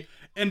funny,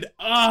 And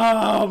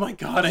oh my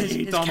god, I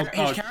hate Donald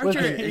Duck. His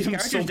him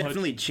character's so much.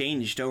 definitely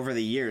changed over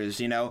the years,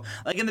 you know?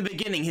 Like, in the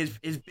beginning, his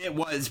bit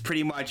was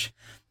pretty much,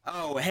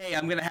 oh, hey,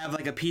 I'm gonna have,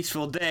 like, a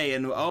peaceful day,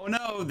 and oh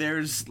no,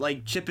 there's,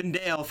 like, Chip and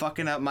Dale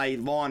fucking up my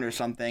lawn or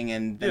something,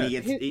 and then he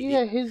gets...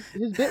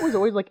 His bit was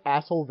always, like,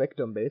 asshole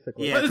victim,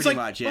 basically. Yeah, But it's pretty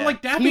like, much, yeah. but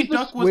like Daffy He's the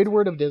Duck was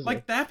Squidward of Disney.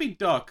 like Daffy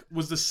Duck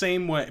was the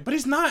same way, but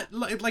he's not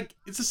like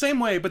it's the same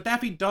way. But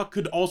Daffy Duck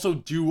could also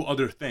do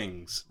other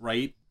things,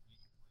 right?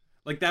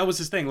 Like that was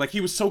his thing. Like he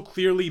was so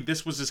clearly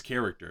this was his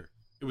character.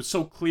 It was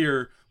so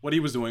clear what he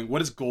was doing, what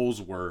his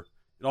goals were.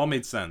 It all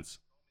made sense.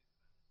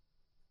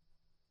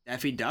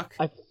 Daffy Duck?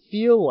 I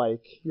feel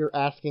like you're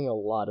asking a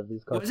lot of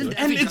these cartoons. Wasn't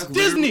And Daffy it's Duck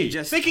literally Disney.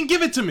 just- They can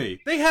give it to me.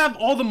 They have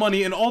all the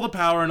money and all the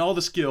power and all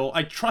the skill.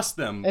 I trust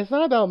them. It's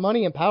not about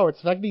money and power.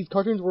 It's the fact these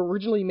cartoons were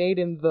originally made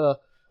in the...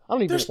 I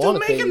don't even They're still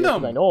want to say making this,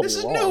 them. 'cause I know I'll This be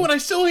is wrong. new, and I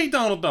still hate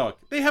Donald Duck.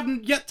 They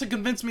haven't yet to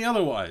convince me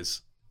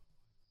otherwise.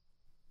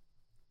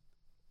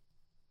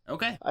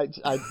 Okay. I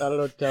don't know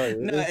what to tell you.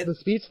 No, The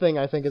speech thing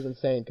I think is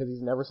insane because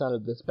he's never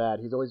sounded this bad.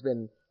 He's always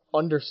been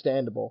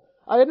understandable.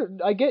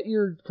 I get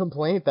your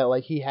complaint that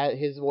like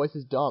his voice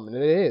is dumb, and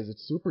it is.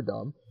 It's super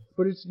dumb,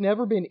 but it's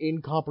never been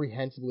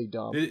incomprehensibly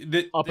dumb.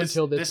 Up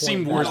until this point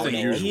seemed now. worse No, than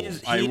he usual.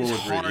 is I will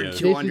hard agree.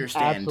 to This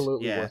understand. is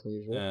absolutely Yeah. worse than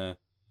usual. Yeah.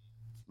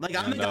 Like,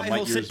 I'm And, the guy my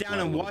who'll sit ears down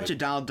went a and little watch bit. a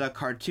Donald Duck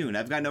cartoon.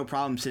 I've got no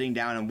problem sitting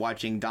down and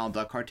watching Donald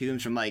Duck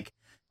cartoons from, like,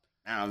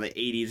 I don't know, the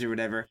 80s or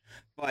whatever.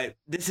 But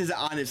this is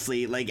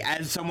honestly, like,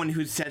 as someone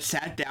who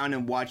sat down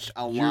and watched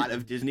a lot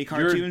of Disney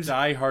cartoons, You're a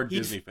diehard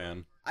he's- Disney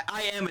fan.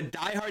 I am a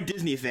diehard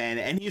Disney fan,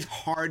 and he's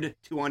hard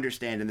to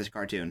understand in this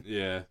cartoon.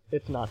 Yeah.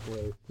 It's not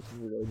great. It's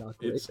really not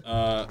great. It's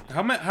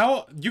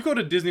how you go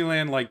to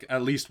Disneyland like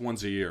at least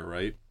once a year,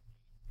 right?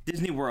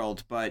 Disney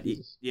World, but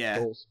Jesus. yeah.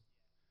 Goals.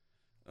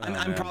 I'm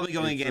man. probably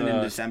going It's, again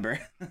in December.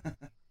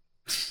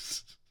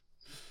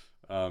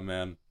 Oh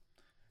man.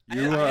 I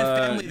have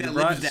family that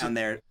lives Brian- down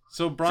there.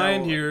 So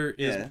Brian So, here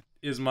yeah.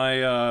 is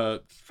my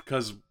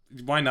because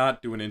why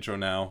not do an intro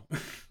now?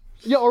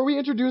 Yeah, are we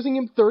introducing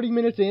him 30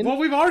 minutes in? Well,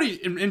 we've already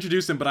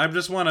introduced him, but I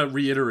just want to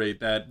reiterate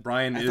that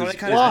Brian I is. thought I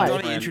kind of Why? I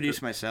thought I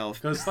introduced myself.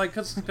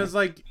 Because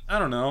I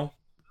don't know.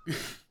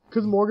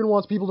 Because Morgan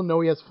wants people to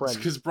know he has friends.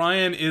 Because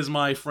Brian is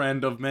my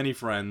friend of many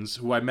friends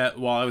who I met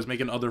while I was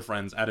making other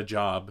friends at a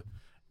job.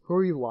 Who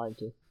are you lying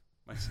to?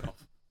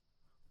 Myself.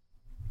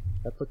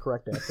 That's the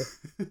correct answer.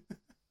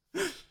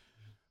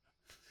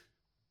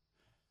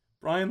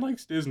 Brian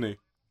likes Disney.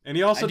 And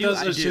he also I do.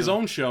 does his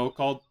own show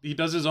called, he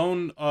does his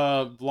own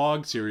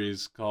vlog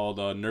series called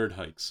Nerd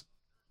Hikes.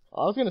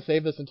 I was gonna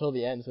save this until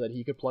the end so that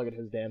he could plug it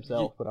his damn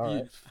self, but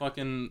alright.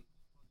 Fucking...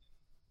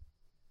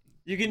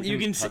 You can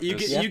cut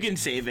this. you can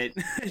save it.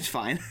 It's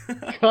fine.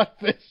 Cut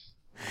this.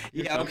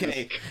 Yeah,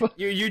 okay.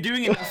 You're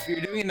doing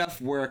enough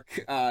work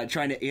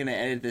trying to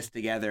edit this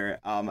together.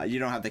 You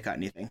don't have to cut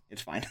anything.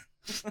 It's fine.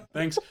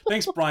 Thanks,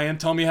 Brian.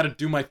 Tell me how to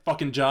do my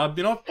fucking job.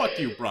 You know, fuck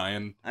you,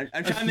 Brian. I'm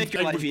trying to make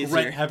your I life regret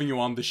easier. having you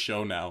on the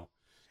show now.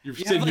 You're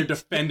You sitting have, here like,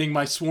 defending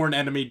my sworn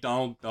enemy,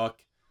 Donald Duck.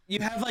 You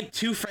have like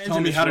two friends Tell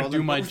in me this how to world, do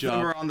and my both of them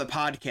job. are on the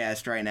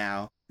podcast right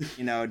now.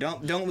 You know,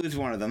 don't lose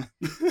one of them.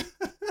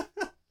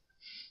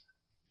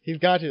 He's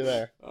got you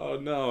there. Oh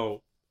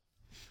no.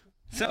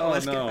 So Oh,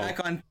 let's no.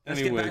 get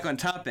Anyways. back on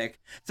topic.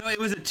 So it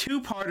was a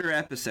two-parter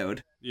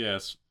episode.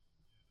 Yes.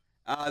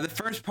 The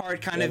first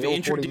part kind Yeah, of the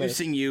old 40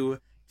 introducing you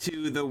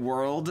to the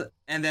world,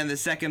 and then the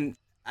second,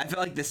 I felt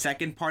like the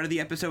second part of the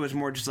episode was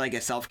more just like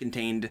a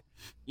self-contained,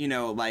 you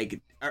know, like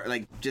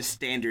just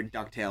standard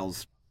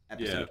DuckTales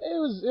episode. It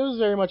was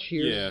very much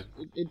here's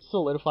Yeah. it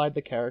solidified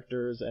the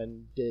characters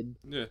and did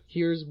Yeah.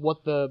 here's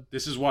what the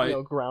This is why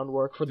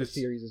groundwork for the this-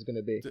 series is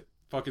gonna be.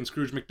 fucking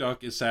Scrooge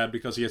McDuck is sad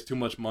because he has too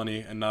much money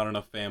and not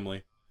enough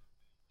family.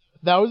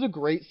 That was a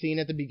great scene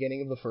at the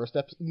beginning of the first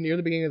near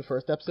the beginning of the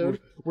first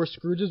episode, where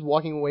Scrooge is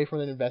walking away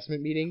from an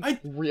investment meeting,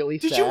 really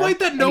Did sad. you write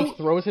that and note? he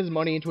throws his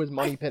money into his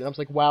money pit, and I was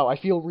like, wow, I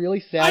feel really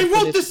sad. I for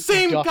wrote the this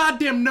same duck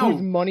goddamn whose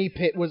note. money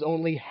pit was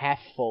only half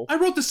full. I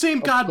wrote the same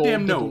Of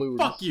goddamn gold note. doubloons.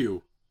 Fuck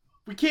you.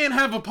 We can't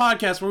have a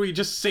podcast where we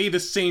just say the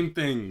same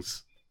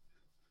things.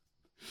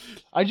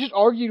 I just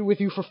argued with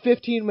you for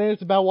 15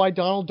 minutes about why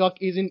Donald Duck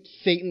isn't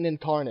Satan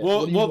incarnate.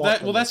 What do you want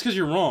from me? That's because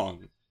you're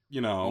wrong.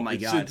 You know. Oh my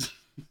it's-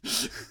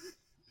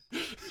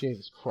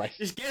 Jesus Christ.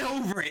 Just get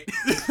over it.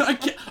 I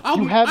can't.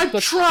 You have I've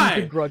such tried.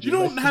 stupid grudges, You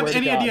don't I have swear to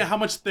any God. idea how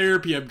much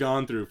therapy I've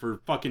gone through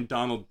for fucking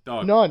Donald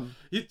Duck. None.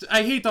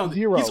 I hate Donald.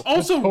 Zero. He's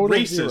also Total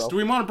racist. zero. Do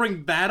we want to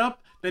bring that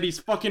up? That he's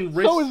fucking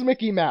racist. So is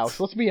Mickey Mouse.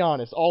 Let's be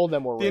honest. All of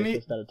them were Didn't he-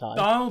 racist at a time.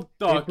 Donald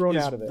Duck grown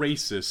is out of it.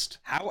 racist.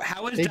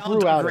 How is They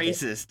Donald grew out Duck of it.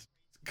 racist?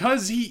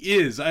 Cause he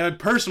is.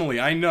 Personally,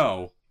 I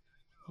know.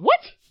 What?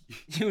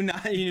 You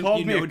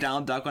called me know a-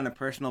 Donald Duck on a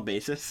personal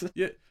basis?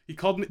 Yeah, he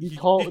called me. Did he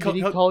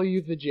call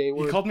you the J He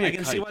word? called me I a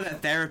can kite. see why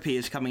that therapy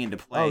is coming into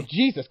play. Oh,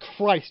 Jesus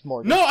Christ,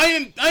 Morgan. No,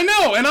 I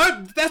know,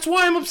 and that's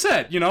why I'm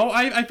upset. You know,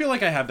 I feel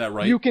like I have that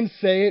right. You can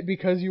say it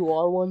because you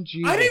are one.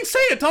 Jesus. I didn't say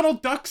it.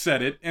 Donald Duck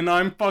said it, and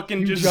I'm fucking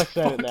You just just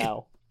said it fucking-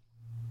 now.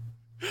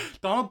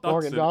 Donald Duck's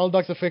Morgan, in it. Donald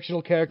Duck's a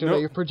fictional character Nope. that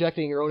you're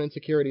projecting your own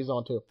insecurities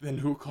onto. Then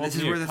who called This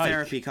is me where a the kike?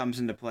 therapy comes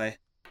into play.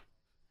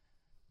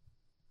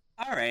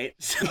 All right,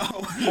 so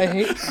I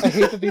hate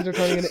that these are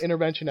turning into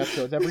intervention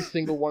episodes. Every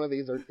single one of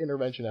these are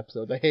intervention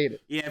episodes. I hate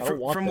it. yeah, I don't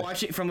want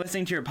this. from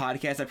listening to your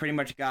podcast, I pretty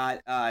much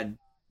got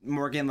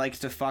Morgan likes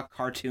to fuck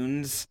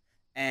cartoons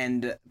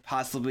and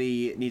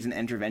possibly needs an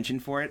intervention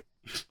for it.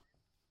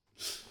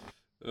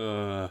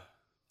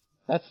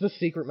 That's the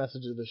secret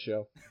message of the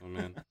show. Oh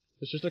man.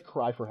 It's just a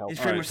cry for help. It's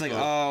pretty Alright, much like, so-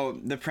 oh,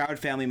 the Proud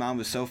Family mom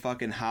was so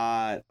fucking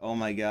hot. Oh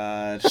my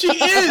god. She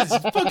is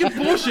fucking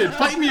bullshit.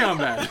 Fight me on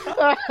that.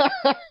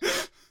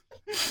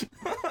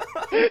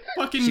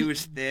 Fucking. She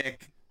was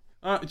thick.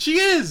 She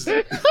is.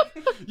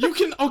 You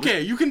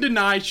can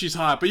deny she's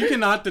hot, but you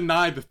cannot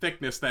deny the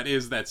thickness that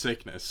is that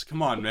sickness.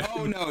 Come on, man.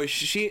 Oh no,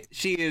 she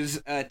is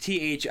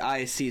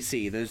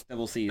THICC. There's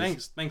double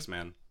C's. Thanks,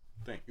 man.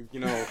 You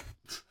know,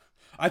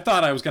 I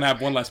thought I was gonna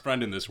have one less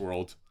friend in this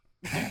world.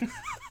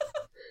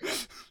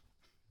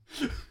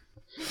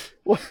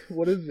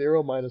 What is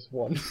 0 minus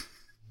 1?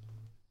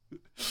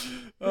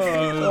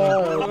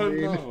 Oh,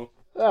 mean. no.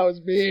 That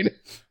was mean.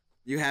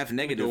 You have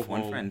negative Go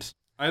one home. friend.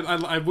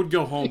 I would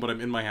go home, but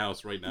I'm in my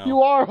house right now.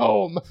 You are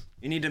home.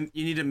 You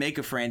need to make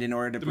a friend in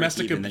order to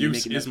Domestic break even. Then you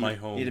abuse make is another- my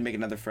home. You need to make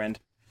another friend.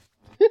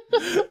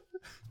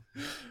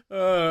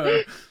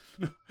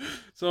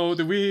 So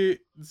do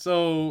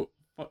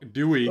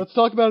we? Let's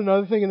talk about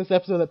another thing in this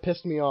episode that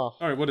pissed me off.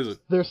 All right, what is it?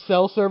 Their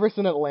cell service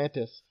in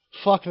Atlantis.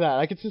 Fuck that.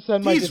 I could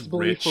suspend my He's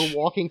disbelief rich. for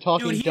walking,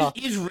 talking Dude, ducks.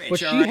 he's rich. But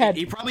she Alright? had-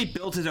 He probably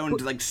built his own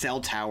like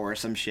cell tower or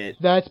some shit.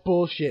 That's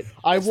bullshit.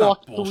 I That's not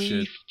walked bullshit.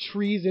 3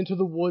 trees into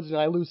the woods and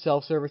I lose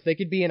self-service. They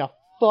could be in a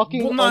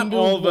fucking Well, not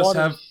all of us underwater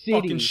have city.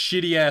 fucking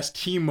shitty ass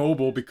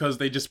T-Mobile because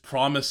they just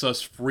promise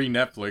us free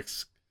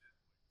Netflix.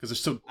 Because they're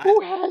so.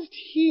 Who has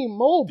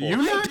T-Mobile? Do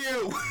you I not?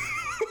 do.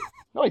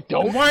 No, I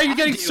don't. Why are you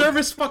getting do.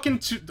 service fucking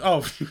to?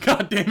 Oh,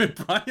 god damn it,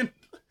 Brian.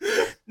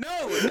 No,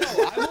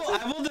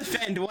 I will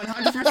defend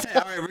 100%.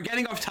 All right, we're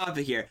getting off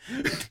topic here.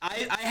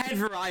 I had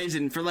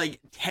Verizon for like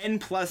 10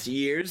 plus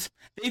years.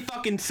 They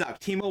fucking suck.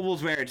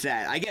 T-Mobile's where it's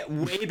at. I get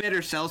way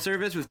better cell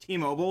service with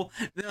T-Mobile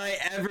than I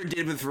ever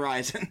did with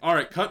Verizon. All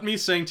right, cut me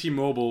saying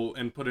T-Mobile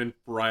and put in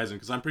Verizon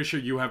because I'm pretty sure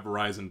you have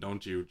Verizon,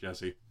 don't you,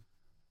 Jesse?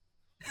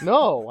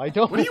 No, I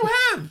don't. What do you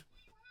have?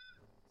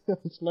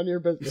 It's none of your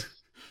business.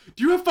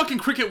 Do you have fucking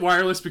Cricket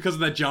Wireless because of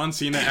that John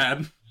Cena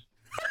ad?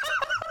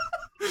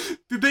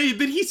 Did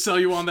he sell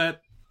you on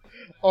that?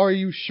 Are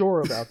you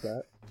sure about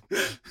that?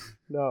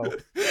 No.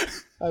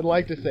 I'd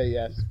like to say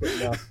yes, but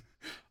no.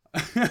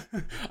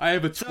 I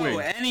have a So,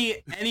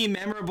 twig. any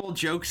memorable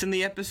jokes in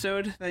the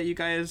episode that you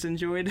guys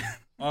enjoyed?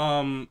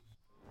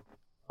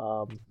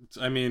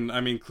 I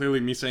mean, clearly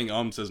me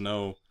saying says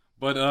no.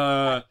 But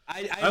I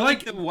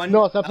like- the one.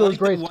 No, this episode I was like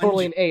great. the It's one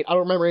totally an 8. I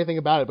don't remember anything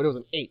about it, but it was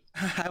an 8.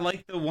 I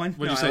like the one. What'd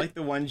No, you I say? like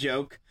the one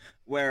joke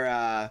where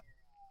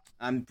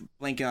I'm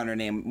blanking on her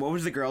name. What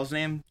was the girl's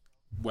name?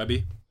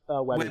 Webby,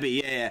 Webby. Webby.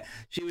 Yeah.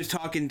 She was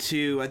talking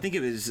to, I think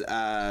it was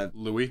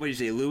Louis. what did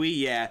you say, Louis?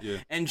 Yeah. Yeah.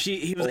 And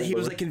he was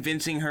Louis. like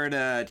convincing her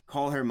to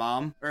call her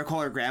mom or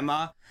call her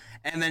grandma,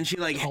 and then she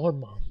like Call her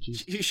mom.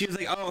 Jesus. she was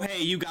like, oh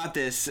hey, you got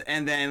this,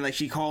 and then like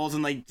she calls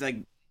and like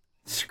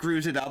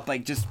screws it up,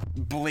 like just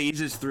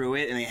blazes through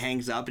it, and it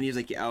hangs up, and he's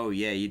like, oh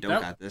yeah, you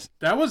don't got this.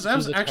 That was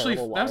She's a actually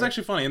terrible that was liar.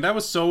 actually funny, and that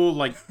was so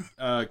like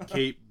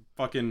Kate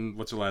fucking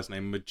what's her last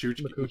name?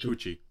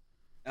 Machuchi.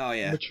 Oh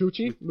yeah.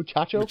 Machuchi?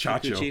 Muchacho?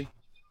 Muchacho. Gucci.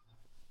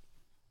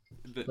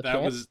 That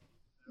Machamp? was.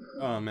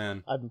 Oh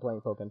man. I've been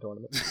playing Pokemon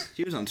tournaments.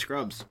 She was on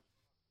Scrubs.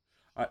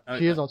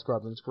 She is on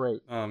Scrubs, and it's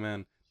great. Oh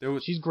man, there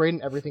was. She's great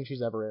in everything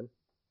she's ever in.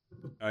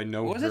 I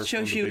know. What was her that show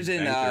from The she Big was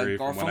in? Bang Theory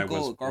from when I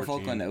was Garfunkel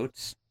 14. and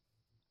Oates.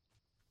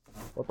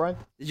 What, Brian?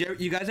 Did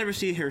you guys ever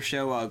see her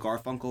show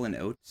Garfunkel and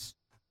Oates?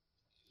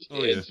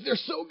 Oh yeah. They're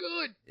so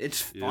good!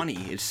 It's Yeah. funny.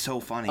 It's so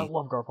funny. I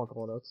love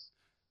Garfunkel and Oates.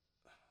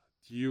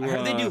 Do you? I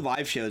heard they do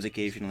live shows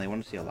occasionally. I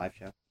want to see a live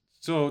show.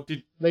 So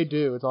did They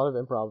do. It's a lot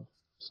of improv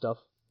stuff.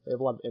 They have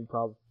a lot of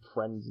improv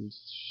friends and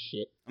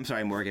shit. I'm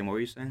sorry, Morgan. What were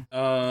you saying?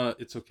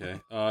 it's okay.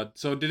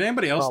 So did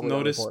anybody else Probably not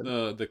notice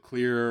important. the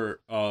clear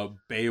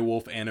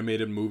Beowulf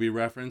animated movie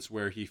reference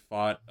where he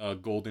fought a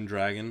golden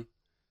dragon?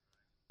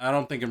 I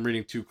don't think I'm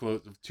reading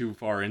too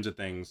far into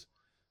things.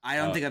 I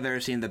don't think I've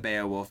ever seen the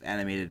Beowulf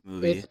animated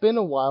movie. It's been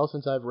a while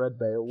since I've read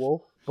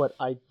Beowulf, but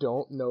I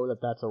don't know that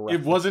that's a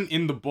reference. It wasn't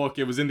in the book.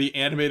 It was in the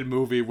animated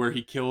movie where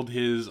he killed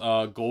his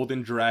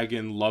golden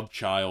dragon love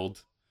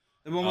child.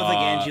 The one with like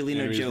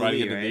Angelina and he was riding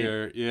Jolie, it in right? the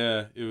air.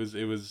 Yeah, it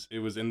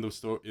was in the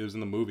story. It was in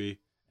the movie.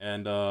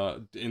 And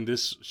in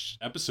this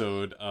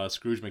episode,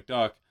 Scrooge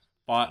McDuck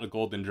fought a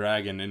golden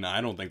dragon, and I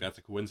don't think that's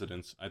a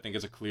coincidence. I think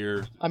it's a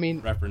clear I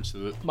mean, reference to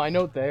the. my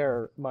note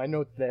there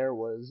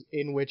was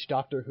in which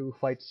Doctor Who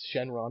fights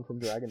Shenron from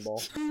Dragon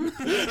Ball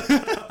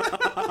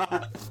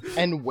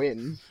and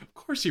wins. Of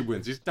course he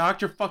wins. He's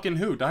Doctor fucking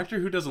Who. Doctor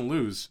Who doesn't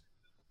lose.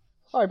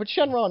 All right, but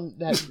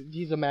Shenron,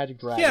 he's a magic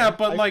dragon. Yeah,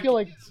 but, I like- feel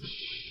like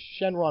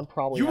Shenron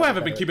probably. You has a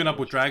haven't been better keeping up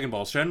with execution. Dragon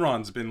Ball.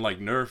 Shenron's been like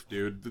nerfed,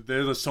 dude.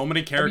 There's so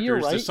many characters. you're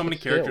right, There's so many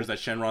but still. characters that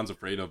Shenron's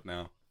afraid of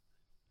now.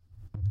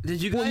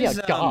 Did you Well, guys?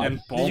 yeah, God.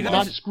 And did you Bulma.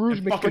 Not guys? Scrooge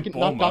and fucking McFrickin',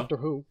 not Bulma. Doctor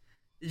Who.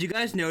 Did you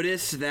guys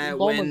notice that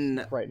Bulma's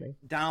when frightening.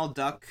 Donald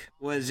Duck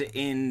was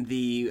in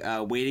the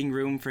waiting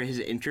room for his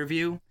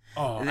interview,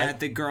 Oh, that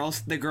the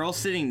girl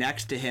sitting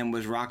next to him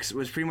was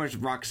pretty much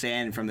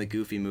Roxanne from the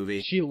Goofy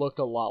movie. She looked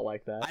a lot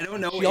like that. I don't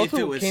know She if also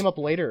it was. came up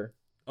later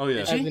oh yeah.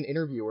 Did as she? an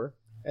interviewer,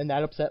 and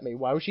that upset me.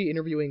 Why was she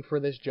interviewing for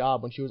this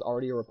job when she was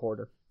already a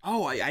reporter?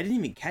 Oh, I didn't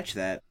even catch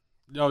that.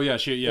 Oh yeah.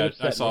 It I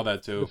upset saw me. that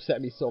It too.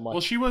 upset me so much.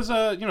 Well, she was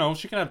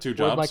she can have two Where's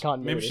my jobs.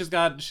 continuity?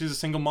 Maybe she's a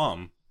single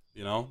mom.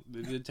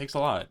 It takes a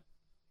lot.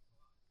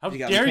 How She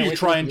got- dare Can't you wait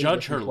try for and this movie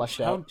judge to be her? fleshed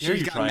How out. dare She's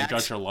you got try and Max-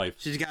 judge her life?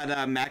 She's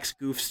got Max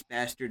Goof's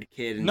bastard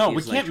kid, and No,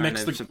 she's, we can't trying mix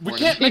to the support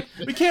we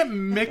him. can't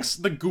mix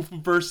the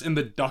Goofverse and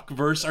the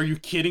Duckverse. Are you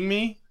kidding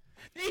me?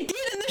 They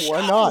did in the show.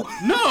 Why not?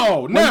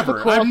 No, When's never.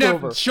 the I've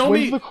never. crossover? Show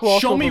When's me the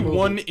crossover movie?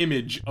 one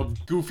image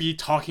of Goofy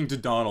talking to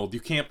Donald. You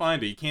can't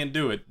find it. You can't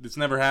do it. It's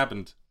never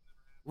happened.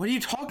 What are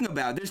you talking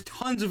about? There's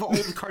tons of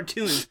old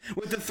cartoons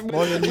with the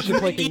Morgan, you with should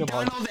play Mickey, Kingdom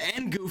Hearts. Donald,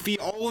 and Goofy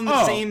all in the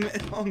Oh. same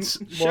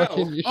show.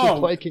 Martin, you should Oh,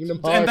 play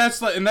Kingdom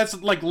Hearts. And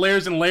that's like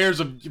layers and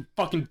layers of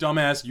fucking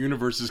dumbass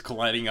universes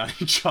colliding on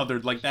each other.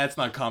 Like that's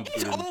not It's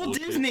complicated. all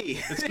bullshit. Disney.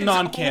 It's all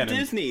non-canon.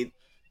 Disney.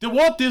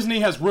 Walt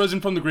Disney has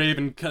risen from the grave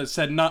and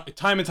said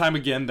time and time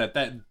again that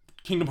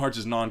Kingdom Hearts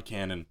is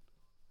non-canon.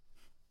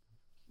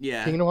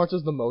 Yeah. Kingdom Hearts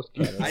is the most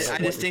canon. I What you're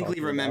distinctly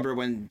talking remember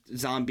when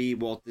zombie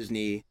Walt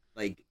Disney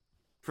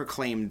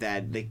proclaimed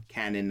that the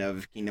canon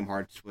of Kingdom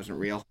Hearts wasn't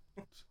real.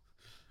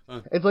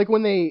 about. It's like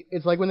when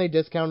they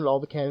discounted all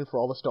the canon for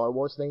all the Star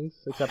Wars things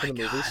except for the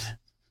movies.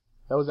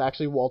 That was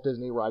actually Walt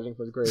Disney rising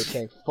from the grave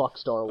saying "fuck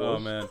Star Wars." Oh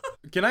man,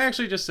 can I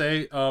actually just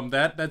say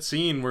that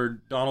scene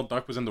where Donald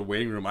Duck was in the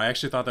waiting room? I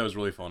actually thought that was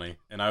really funny,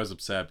 and I was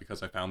upset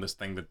because I found this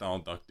thing that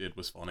Donald Duck did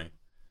was funny.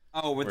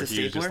 Oh, with Where the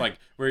he was stapler? just like,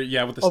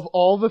 with the Of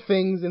all the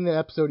things in the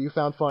episode you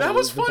found funny, That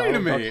was the funny to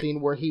Donald Duck me.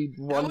 scene where he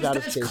runs out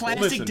of that's staples.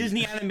 classic Listen.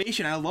 Disney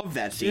animation. I love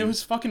that scene. it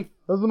was fucking.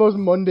 That was the most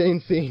mundane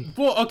scene.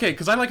 Well, okay,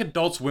 because I like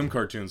Adult Swim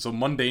cartoons, so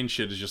mundane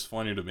shit is just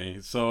funny to me.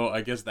 So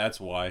I guess that's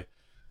why.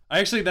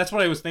 That's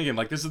what I was thinking.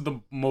 Like, this is the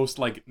most,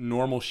 like,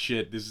 normal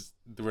shit. This is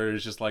where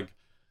it's just, like...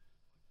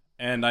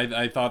 And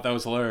I thought that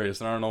was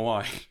hilarious, and I don't know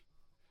why.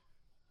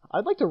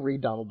 I'd like to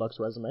read Donald Duck's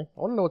resume. I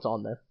want to know what's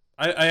on there.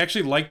 I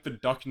actually like the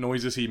duck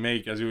noises he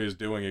make as he was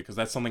doing it, because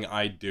that's something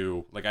I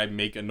do. Like, I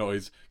make a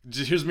noise.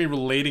 Just here's me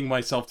relating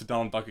myself to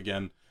Donald Duck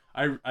again.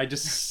 I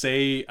just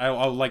say...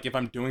 I'll, like, if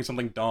I'm doing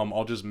something dumb,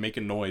 I'll just make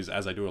a noise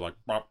as I do it, like,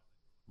 bop,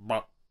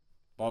 bop,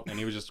 bop, and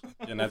he was just...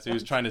 And that's... He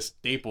was trying to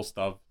staple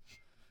stuff.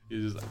 He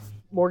was just like...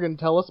 Morgan,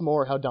 tell us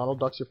more how Donald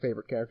Duck's your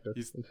favorite character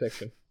He's- in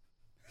fiction.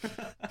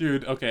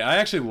 Dude, okay, I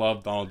actually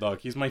love Donald Duck.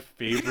 He's my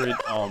favorite,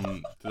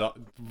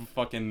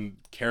 fucking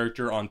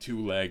character on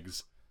two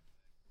legs.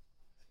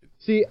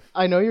 See,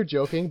 I know you're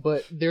joking,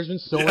 but there's been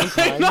so many I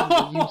times know.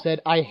 that you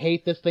said, I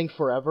hate this thing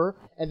forever,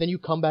 and then you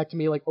come back to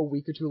me like a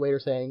week or two later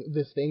saying,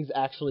 this thing's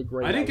actually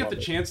great. I didn't get love the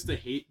it." chance to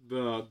hate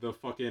the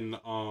fucking,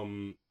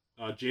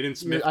 Jaden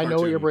Smith I cartoon. know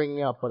what you're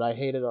bringing up, but I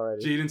hate it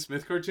already. Jaden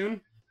Smith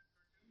cartoon?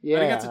 Yeah, I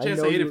didn't get the chance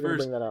know to hate you it were gonna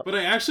first, bring that up. but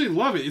I actually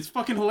love it. It's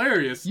fucking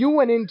hilarious. You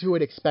went into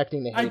it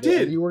expecting to hate I it,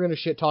 did. and you were gonna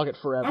shit talk it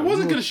forever. I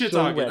wasn't You gonna were shit so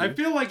talk it. I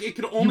ready. feel like it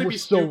could only were be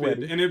so stupid,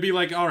 ready. and it'd be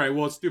like, alright,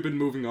 well, it's stupid,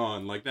 moving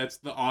on. Like, that's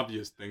the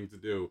obvious thing to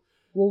do.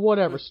 Well,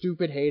 whatever.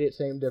 Stupid, hate it,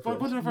 same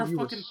difference. whatever, You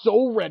were fucking-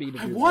 so ready to do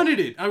I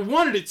that.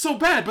 wanted it so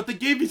bad, but they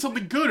gave me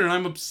something good, and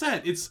I'm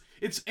upset. It's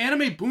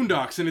anime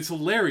Boondocks, and it's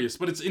hilarious,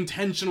 but it's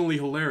intentionally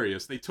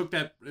hilarious. They took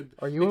that.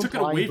 Are you they took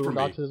it away implying from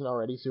me. Boondocks isn't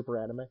already super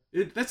anime?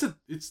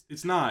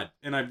 It's not,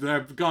 and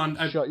I've gone.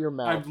 Shut your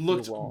mouth. I've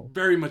looked You're wrong.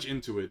 very much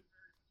into it.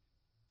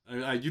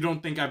 You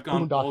don't think I've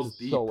gone Boondocks balls is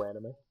deep? so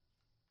anime.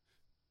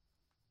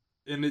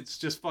 And it's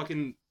just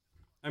fucking.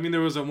 I mean,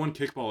 there was that one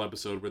kickball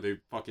episode where they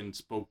fucking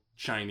spoke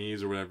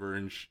Chinese or whatever,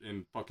 and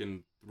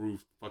fucking threw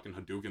fucking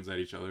Hadoukens at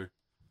each other.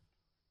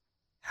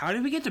 How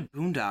did we get to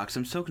Boondocks?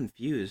 I'm so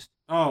confused.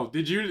 Oh,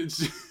 did you?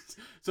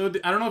 So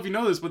I don't know if you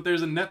know this, but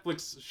there's a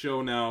Netflix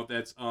show now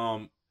that's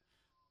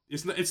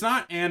it's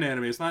not an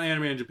anime. It's not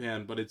anime in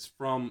Japan, but it's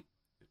from.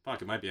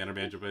 Fuck, it might be anime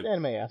in Japan.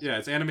 Anime ass. Yeah,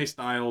 it's anime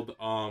styled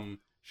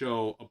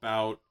show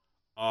about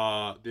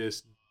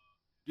this.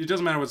 It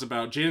doesn't matter what it's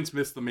about. Jaden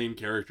Smith's the main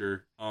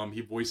character.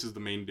 He voices the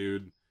main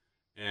dude,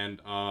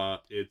 and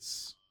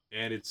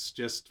it's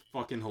just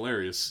fucking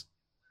hilarious.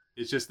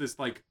 It's just this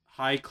like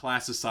high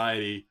class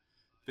society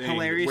thing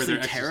where Hilariously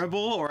they're terrible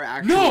or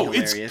actually No,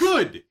 hilarious? it's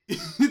good.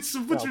 It's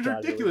Oh, God, here we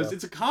ridiculous. go.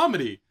 It's a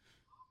comedy.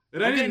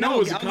 And I Okay, didn't no, know it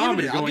was a I'll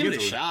comedy I'll going give it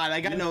into a shot.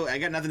 I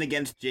got nothing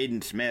against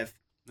Jaden Smith.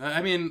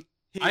 I mean,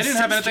 His I didn't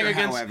have anything sister,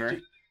 against. however.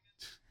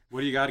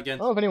 What do you got I against?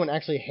 don't know if anyone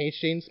actually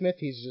hates Jaden Smith.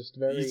 He's just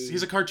very.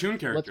 He's a cartoon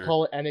character. Let's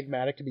call it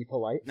enigmatic to be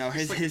polite. No, It's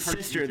his like his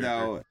cartoon sister character.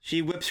 though,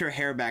 she whips her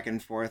hair back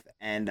and forth,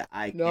 and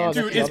I No, can't.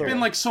 that's Dude, the it's other been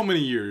one. like so many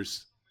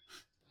years.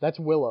 That's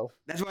Willow.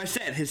 That's what I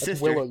said. His That's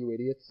sister. Willow, you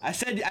idiots. I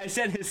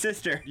said his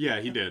sister. Yeah,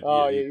 he did.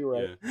 Oh, yeah, yeah, you're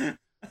right. yeah.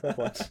 Fair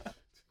play.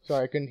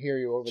 Sorry, I couldn't hear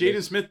you over Jaden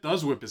this. Smith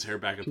does whip his hair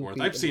back and 2 forth.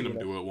 feet I've seen in him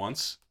between do it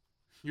once.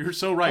 You're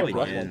so right, Probably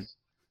Brian. rough Brian. ones.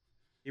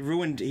 He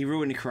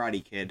ruined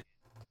Karate Kid.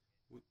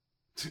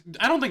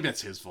 I don't think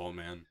that's his fault,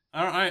 man.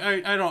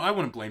 I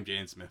wouldn't blame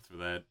Jaden Smith for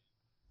that.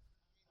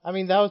 I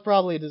mean, that was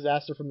probably a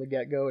disaster from the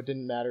get-go. It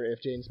didn't matter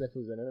if Jaden Smith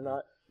was in it or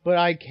not. But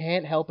I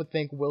can't help but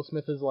think Will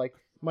Smith is like,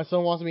 my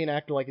son wants to be an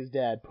actor like his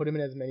dad. Put him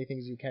in as many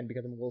things as you can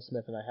because I'm Will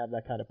Smith and I have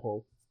that kind of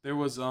pull. There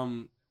was you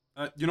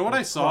know what I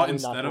That's saw probably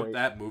not instead of great.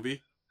 that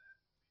movie?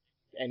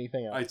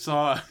 Anything else? I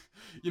saw,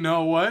 you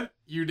know what?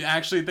 You'd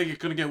actually think it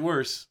couldn't get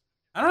worse.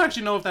 I don't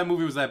actually know if that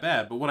movie was that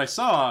bad, but what I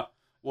saw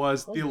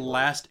was The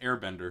Last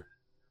Airbender.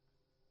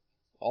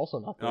 Also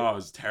not good. Oh, it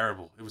was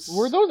terrible. It was.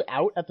 Were those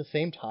out at the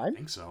same I time?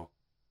 think so.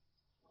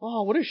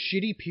 Oh, what a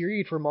shitty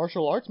period for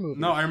martial arts movies.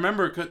 No, I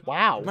remember.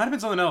 Wow. It might have been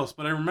something else,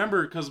 but I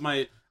remember because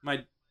my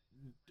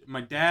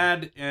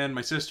dad and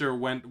my sister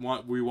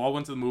we all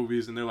went to the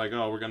movies, and they're like,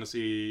 oh, we're gonna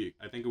see,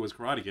 I think it was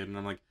Karate Kid, and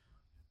I'm like,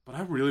 but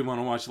I really want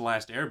to watch The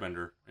Last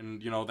Airbender,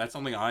 and that's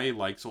something I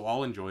like, so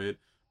I'll enjoy it.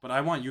 But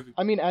I want you.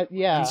 I mean,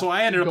 yeah. And so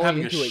I ended up going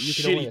having a into it, you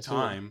can only shitty assume.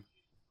 time.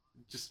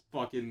 Just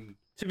fucking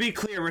To be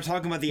clear, we're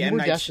talking about the You M were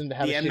Night destined to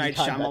have the a M shitty Night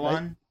time that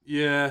Shyamalan.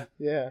 yeah.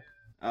 Yeah.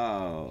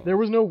 Oh. There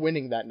was no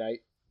winning that night.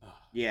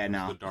 Yeah, It was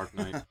no. The Dark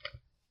Knight.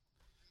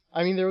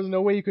 I mean, there was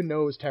no way you could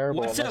know it was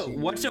terrible. What's unless the you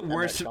what's the knew M. Night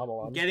worst?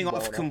 Shyamalan Getting well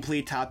off enough.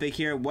 complete topic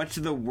here. What's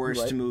the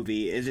worst Right.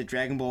 movie? Is it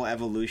Dragon Ball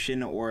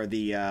Evolution or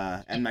the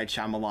M Night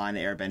Shyamalan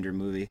Airbender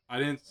movie? I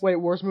didn't. Wait,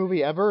 worst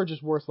movie ever, or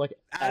just worst like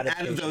Out of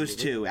adaptation those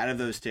movie? two. Out of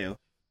those two.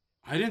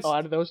 I didn't. Oh,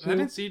 out of those I two.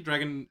 didn't see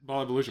Dragon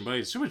Ball Evolution, but I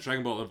assume it's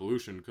Dragon Ball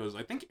Evolution because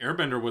I think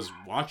Airbender was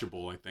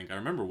watchable. I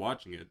remember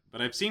watching it,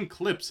 but I've seen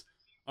clips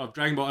of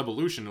Dragon Ball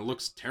Evolution. It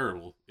looks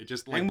terrible. It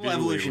just like Dragon Ball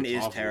visually Evolution looks is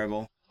awful.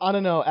 terrible. I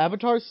don't know.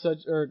 Avatar's such,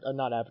 or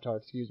not Avatar.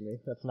 Excuse me.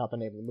 That's not the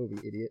name of the movie,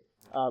 idiot.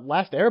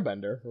 Last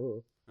Airbender.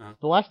 Ooh. Uh-huh.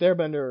 The Last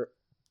Airbender.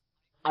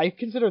 I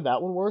consider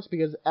that one worse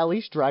because at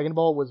least Dragon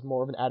Ball was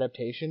more of an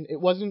adaptation. It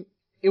wasn't.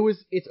 It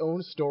was its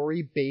own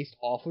story based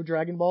off of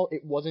Dragon Ball.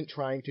 It wasn't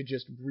trying to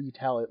just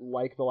retell it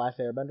like The Last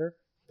Airbender.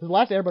 Because The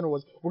Last Airbender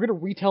was, we're gonna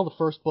retell the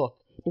first book,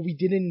 but we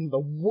did it in the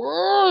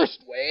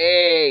worst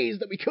ways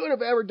that we could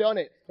have ever done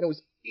it, and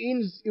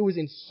it was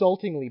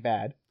insultingly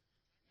bad.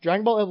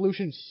 Dragon Ball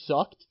Evolution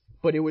sucked,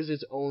 but it was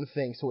its own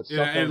thing, so it sucked.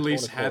 Yeah, on at its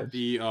least own had accord.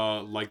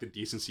 the the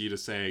decency to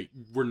say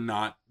we're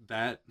not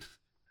that.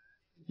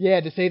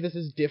 Yeah, to say this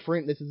is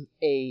different. This is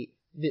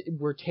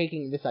we're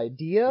taking this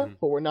idea, Mhm.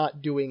 but we're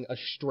not doing a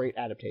straight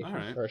adaptation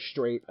Alright. or a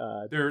straight.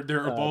 They're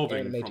evolving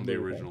animated from the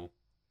movie thing. original.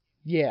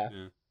 Yeah.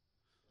 Yeah.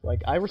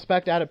 Like, I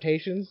respect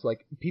adaptations.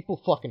 Like, people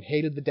fucking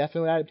hated the Death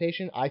Note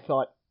adaptation. I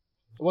thought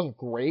it wasn't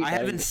great. I didn't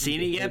haven't seen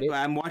it hate yet, but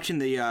I'm watching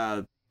the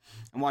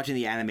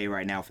anime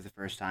right now for the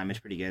first time. It's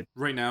pretty good.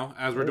 Right now,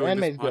 as we're The doing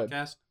this anime's good.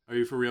 podcast, are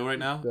you for real right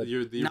now? Good.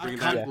 You're Not bringing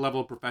con- that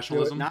level of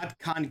professionalism. Not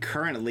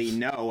concurrently,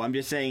 no. I'm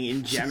just saying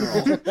in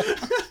general.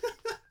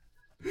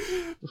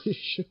 We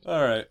should-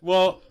 All right.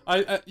 Well,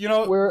 I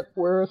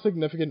we're a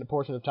significant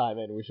portion of time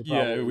in. We should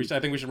probably I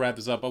think we should wrap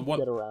this up. But what?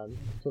 get around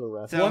to the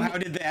rest. So One- how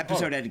did the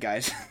episode end,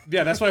 guys?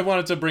 Yeah, that's what I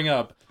wanted to bring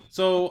up.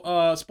 So,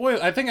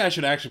 I think I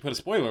should actually put a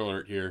spoiler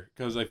alert here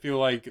because I feel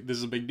like this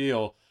is a big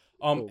deal.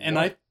 And what?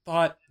 I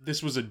thought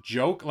this was a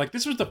joke. Like,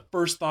 this was the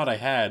first thought I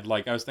had.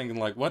 Like, I was thinking,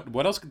 like,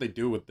 what else could they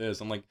do with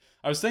this?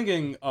 I was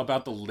thinking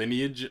about the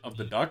lineage of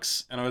the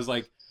Ducks, and I was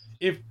like,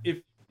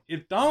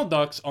 if Donald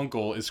Duck's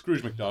uncle is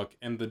Scrooge McDuck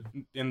and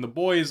the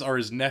boys are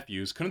his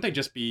nephews, couldn't they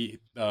just be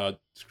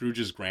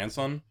Scrooge's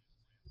grandson?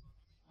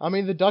 I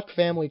mean, the Duck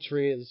family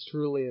tree is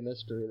truly a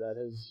mystery that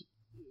has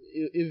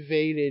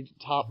evaded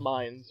top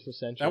minds for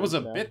centuries. That was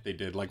a now. bit they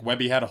did. Like,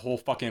 Webby had a whole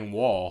fucking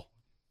wall.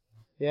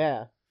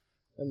 Yeah.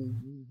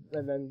 And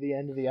then the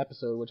end of the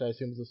episode, which I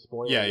assume is a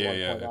spoiler. Yeah, I yeah, wanna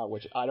yeah. point out,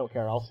 which I don't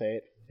care. I'll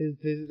say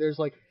it. There's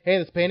like, hey,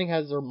 this painting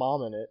has their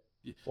mom in it.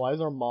 Why is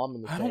there a mom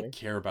in this I painting? don't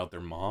care about their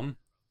mom.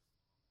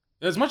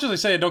 As much as I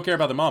say I don't care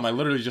about their mom, I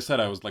literally just said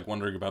I was like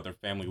wondering about their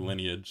family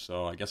lineage,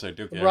 so I guess I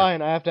do care.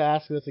 Brian, I have to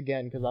ask this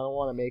again because I don't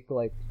want to make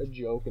like a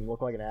joke and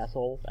look like an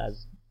asshole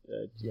as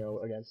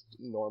against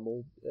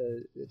normal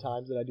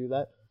times that I do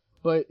that.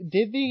 But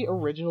did the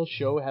original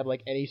show have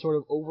like any sort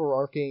of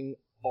overarching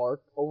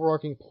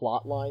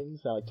plot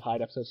lines that like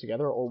tied episodes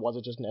together, or was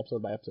it just an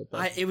episode by episode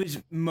thing? It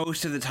was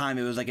most of the time.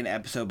 It was like an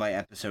episode by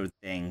episode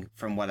thing,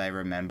 from what I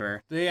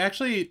remember. They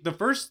actually the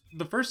first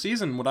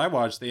season what I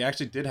watched, they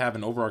actually did have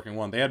an overarching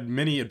one. They had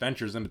many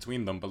adventures in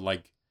between them, but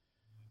like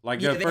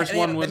Yeah, the first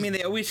one was. I mean,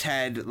 they always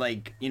had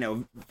like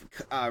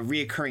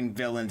reoccurring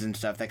villains and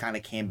stuff that kind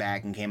of came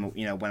back and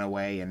went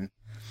away, and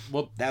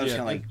well, that was yeah,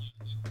 kind of like.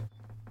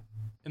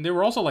 And there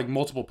were also like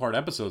multiple part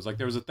episodes. Like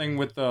there was a thing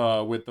with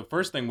the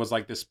first thing was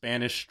like the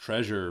Spanish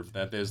treasure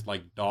that this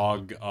like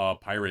dog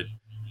pirate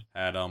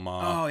had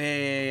Oh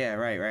yeah,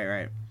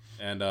 right.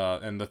 And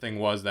the thing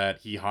was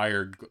that he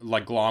hired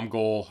like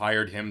Glomgold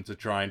hired him to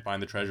try and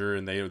find the treasure,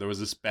 and there was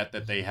this bet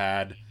that they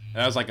had.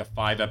 And that was like a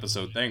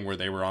 5-episode thing where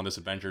they were on this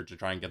adventure to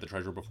try and get the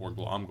treasure before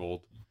Glomgold,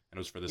 and it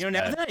was for this. Now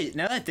bet.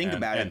 that I think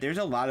about it, and- there's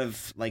a lot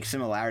of like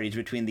similarities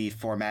between the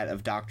format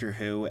of Doctor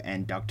Who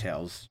and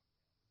DuckTales.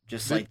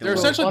 Just like They're the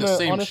essentially on the a-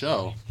 same on a-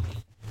 show.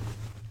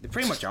 They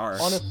pretty much are.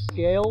 on a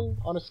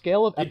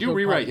scale of They do episode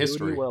rewrite continuity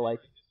history. where like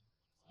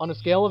on a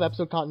scale of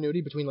episode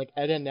continuity between like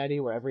Ed and Eddie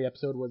where every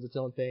episode was its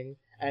own thing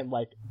and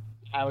like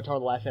Avatar: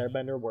 The Last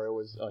Airbender where it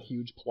was a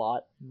huge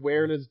plot,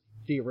 where does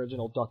the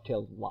original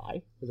DuckTales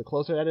lie? Is it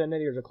closer to Ed and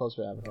Eddie or is it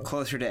closer to Avatar?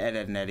 Closer to Ed,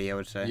 Ed and Eddie, I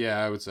would say. Yeah,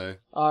 I would say.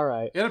 All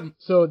right. Yeah,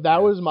 So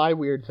that was my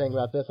weird thing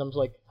about this. I'm just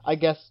like, I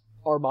guess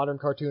our modern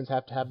cartoons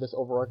have to have this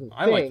overarching thing.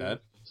 I like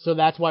that. So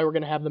that's why we're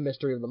gonna have the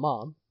mystery of the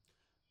mom.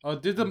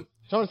 Did the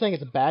So I'm not saying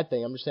it's a bad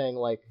thing. I'm just saying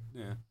like,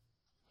 yeah.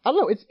 I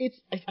don't know.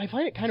 I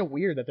find it kind of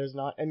weird that there's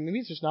not, and maybe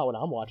it's just not what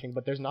I'm watching,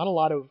 but there's not a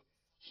lot of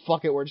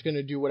fuck it, we're just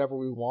gonna do whatever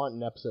we want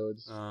in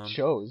episodes,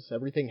 shows.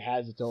 Everything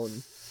has its own.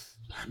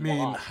 I mean,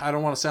 plot. I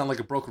don't want to sound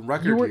like a broken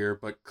record here,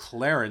 but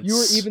Clarence. You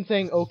were even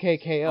saying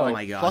OKKO. Oh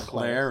my God. Fuck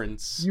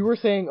Clarence. You were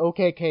saying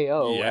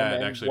OKKO. Yeah, and it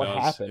then actually what does.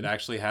 happened? It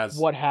actually has.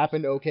 What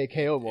happened to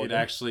OKKO?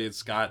 Morgan?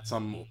 It's got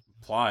some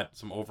plot,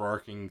 some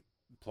overarching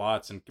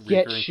plots and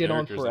Get recurring shit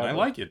on characters, and I forever.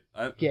 like it.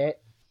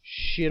 Get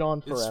shit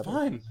on forever. It's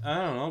fine. I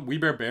don't know. We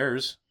Bear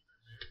Bears.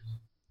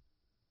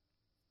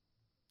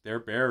 They're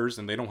bears,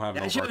 and they don't have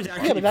an That show is overarching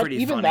actually Yeah, but that, pretty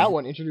even funny. that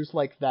one introduced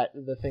like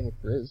the thing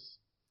with Grizz.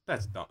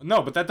 That's dumb.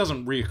 No, but that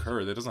doesn't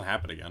reoccur. That doesn't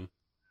happen again.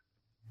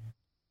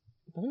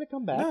 Doesn't it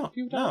come back a No,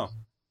 few no. times?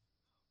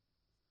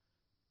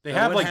 They Well,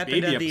 have what like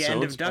happened baby at the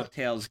end of episodes.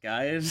 DuckTales,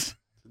 guys?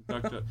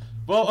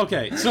 Well,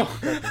 okay, so,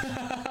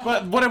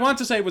 but what I want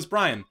to say was,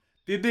 Brian,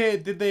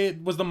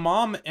 was the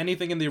mom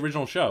anything in the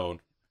original show?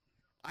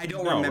 I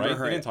don't No, remember right?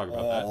 her They didn't at talk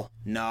about all.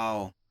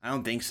 No, I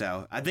don't think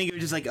so. I think it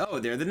was just like, oh,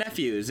 they're the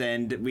nephews,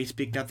 and we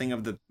speak nothing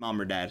of the mom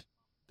or dad.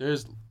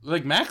 There's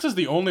like Max is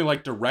the only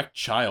like direct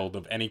child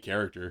of any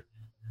character.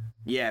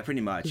 Yeah, pretty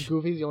 'Cause much.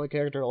 Goofy's the only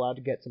character allowed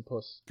to get some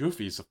puss.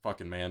 Goofy's a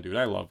fucking man, dude.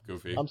 I love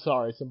Goofy. I'm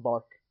sorry, some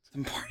bark.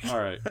 All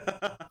right,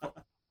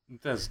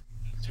 that's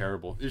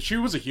terrible. She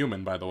was a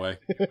human, by the way.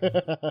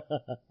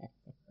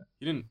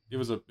 He didn't. It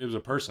was a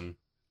person.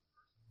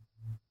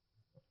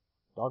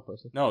 Dog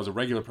person. No, it was a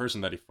regular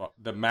person that he fought.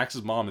 That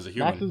Max's mom is a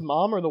human. Max's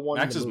mom or the one?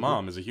 in the Max's movie?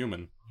 mom is a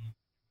human.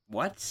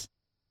 What?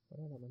 I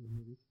don't remember the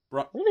movies.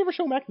 Bri- Why did they ever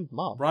show Max's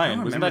mom? I Brian,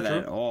 don't wasn't remember that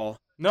that true? at all.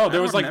 No, I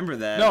there was don't like remember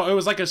that. no, it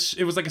was like a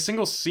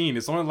single scene.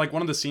 It's only like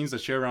one of the scenes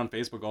that share around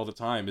Facebook all the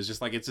time. It's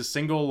just like it's a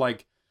single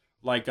like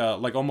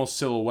almost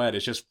silhouette.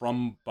 It's just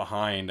from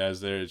behind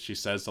as she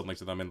says something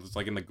to them, and it's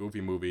like in the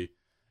Goofy movie,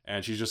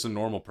 and she's just a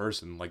normal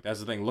person. Like that's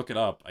the thing. Look it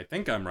up. I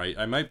think I'm right.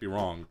 I might be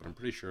wrong, but I'm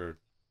pretty sure.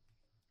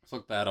 Let's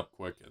look that up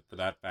quick for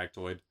that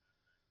factoid.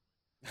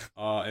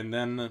 And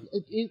then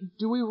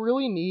Do we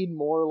really need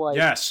more like?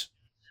 yes,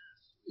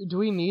 Do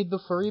we need the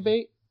furry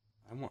bait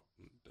I want.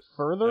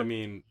 further? I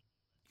mean,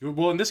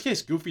 well, in this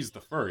case, Goofy's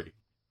the furry.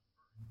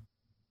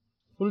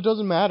 But it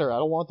doesn't matter. I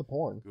don't want the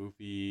porn.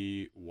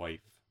 Goofy wife.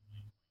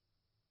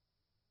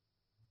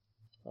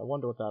 I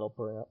wonder what that'll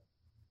bring up.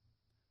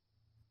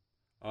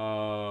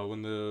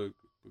 When the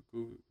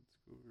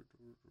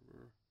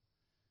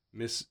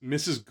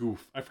Mrs.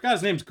 Goof. I forgot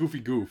his name's Goofy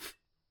Goof.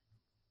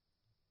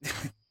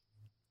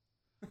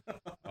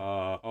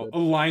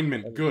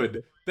 Alignment.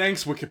 Good.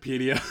 Thanks,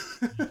 Wikipedia.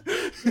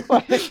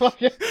 What the fuck?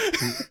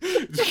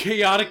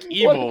 Chaotic What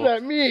evil. does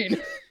that mean?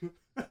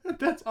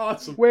 That's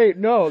awesome. Wait,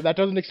 no, that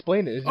doesn't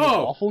explain it. Is he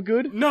Oh. awful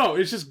good? No,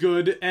 it's just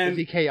good, and Is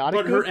he chaotic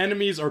but her good?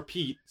 enemies are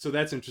Pete, so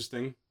that's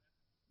interesting.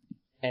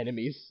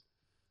 Enemies.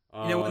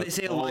 You know, when they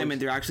say alignment,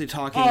 they're actually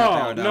talking Oh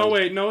about. no!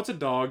 Wait, no, it's a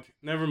dog.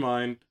 Never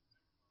mind.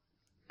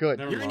 Good.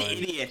 Never You're an mind.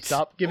 idiot.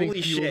 Stop giving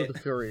Holy fuel shit. to the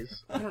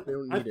furries. I They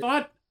don't I need it.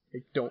 thought.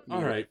 They don't need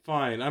All it. right,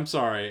 fine. I'm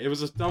sorry. It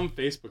was a dumb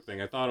Facebook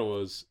thing. I thought it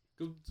was.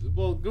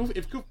 Well,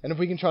 if Goof And if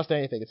we can trust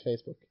anything, it's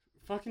Facebook.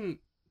 fucking.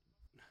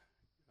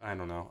 I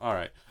don't know. All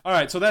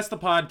right. So that's the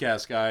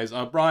podcast, guys.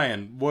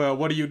 Brian, well,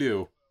 what do you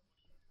do?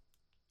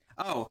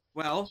 Oh,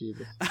 well,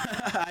 Jesus.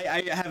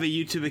 I have a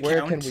YouTube account.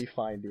 Where can we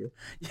find you?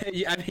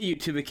 Yeah, I have a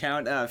YouTube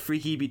account,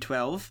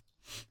 FreakyB12.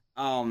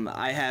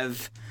 I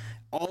have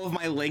all of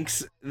my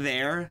links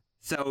there,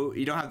 so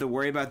you don't have to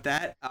worry about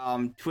that.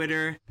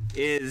 Twitter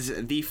is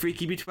the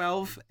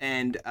FreakyB12,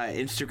 and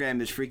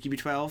Instagram is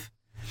FreakyB12.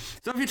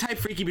 So if you type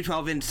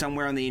FreakyB12 in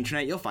somewhere on the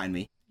internet, you'll find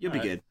me. You'll be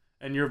Alright. good.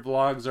 And your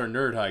vlogs are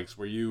nerd hikes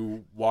where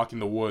you walk in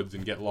the woods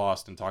and get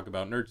lost and talk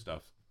about nerd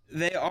stuff.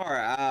 They are.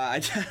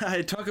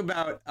 I talk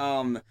about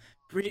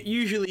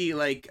usually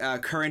like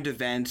current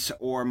events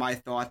or my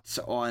thoughts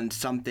on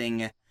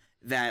something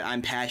that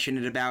I'm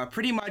passionate about.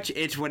 Pretty much,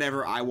 it's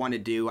whatever I want to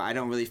do. I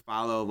don't really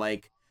follow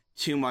like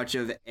too much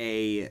of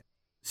a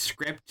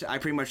script. I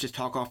pretty much just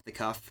talk off the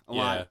cuff a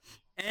lot,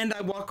 and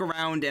I walk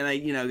around and I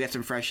get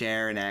some fresh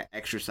air and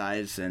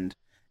exercise, and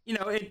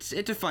it's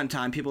a fun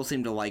time. People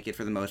seem to like it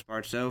for the most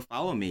part, so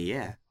follow me.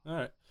 Yeah. All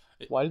right.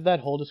 Why did that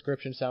whole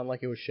description sound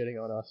like it was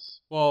shitting on us?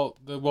 Well,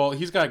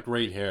 he's got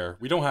great hair.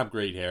 We don't have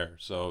great hair,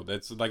 so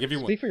that's like if you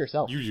Speak for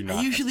yourself. you do not. I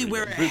have usually great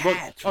wear hair. a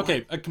hat.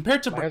 Okay,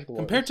 compared My hair's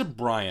glorious. to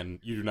Brian,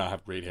 you do not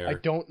have great hair. I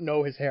don't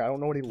know his hair. I don't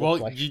know what he looks Well,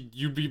 like.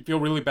 you'd feel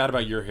really bad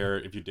about your hair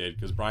if you did,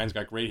 because Brian's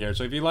got great hair.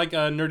 So if you like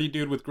a nerdy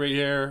dude with great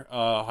hair,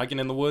 hiking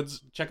in the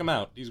woods, check him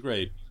out. He's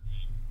great.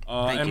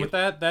 Thank And you. with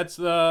that,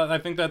 I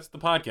think that's the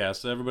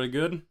podcast. Everybody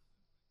good?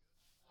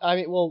 I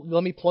mean, well,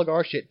 let me plug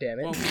our shit, damn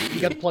it. Well- You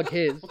got to plug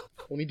his.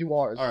 Let me do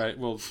ours. All right.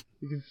 Well,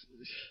 You can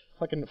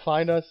fucking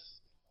find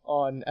us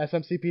on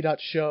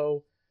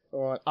smcp.show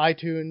or on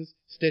iTunes,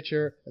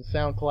 Stitcher, and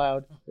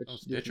SoundCloud. Which, Oh,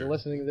 if Stitcher. you're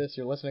listening to this,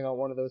 you're listening on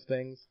one of those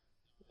things.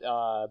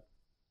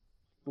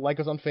 Like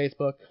us on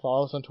Facebook,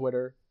 follow us on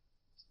Twitter.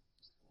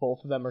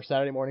 Both of them are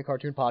Saturday Morning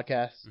Cartoon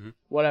Podcasts. Mhm.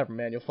 Whatever,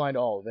 man, you'll find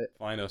all of it.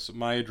 find us.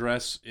 My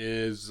address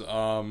is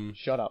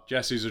Shut up.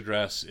 Jesse's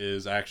address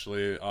is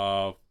actually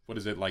what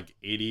is it, like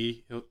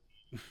 80?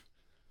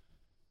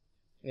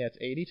 Yeah, it's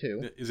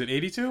 82. Is it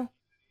 82?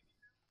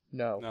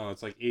 No. No,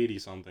 it's like 80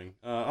 something.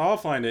 I'll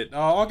find it.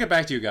 I'll get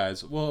back to you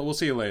guys. We'll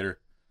see you later.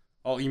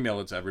 I'll email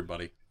it to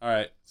everybody. All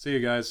right. See you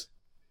guys.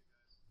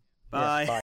 Bye. Yes, bye.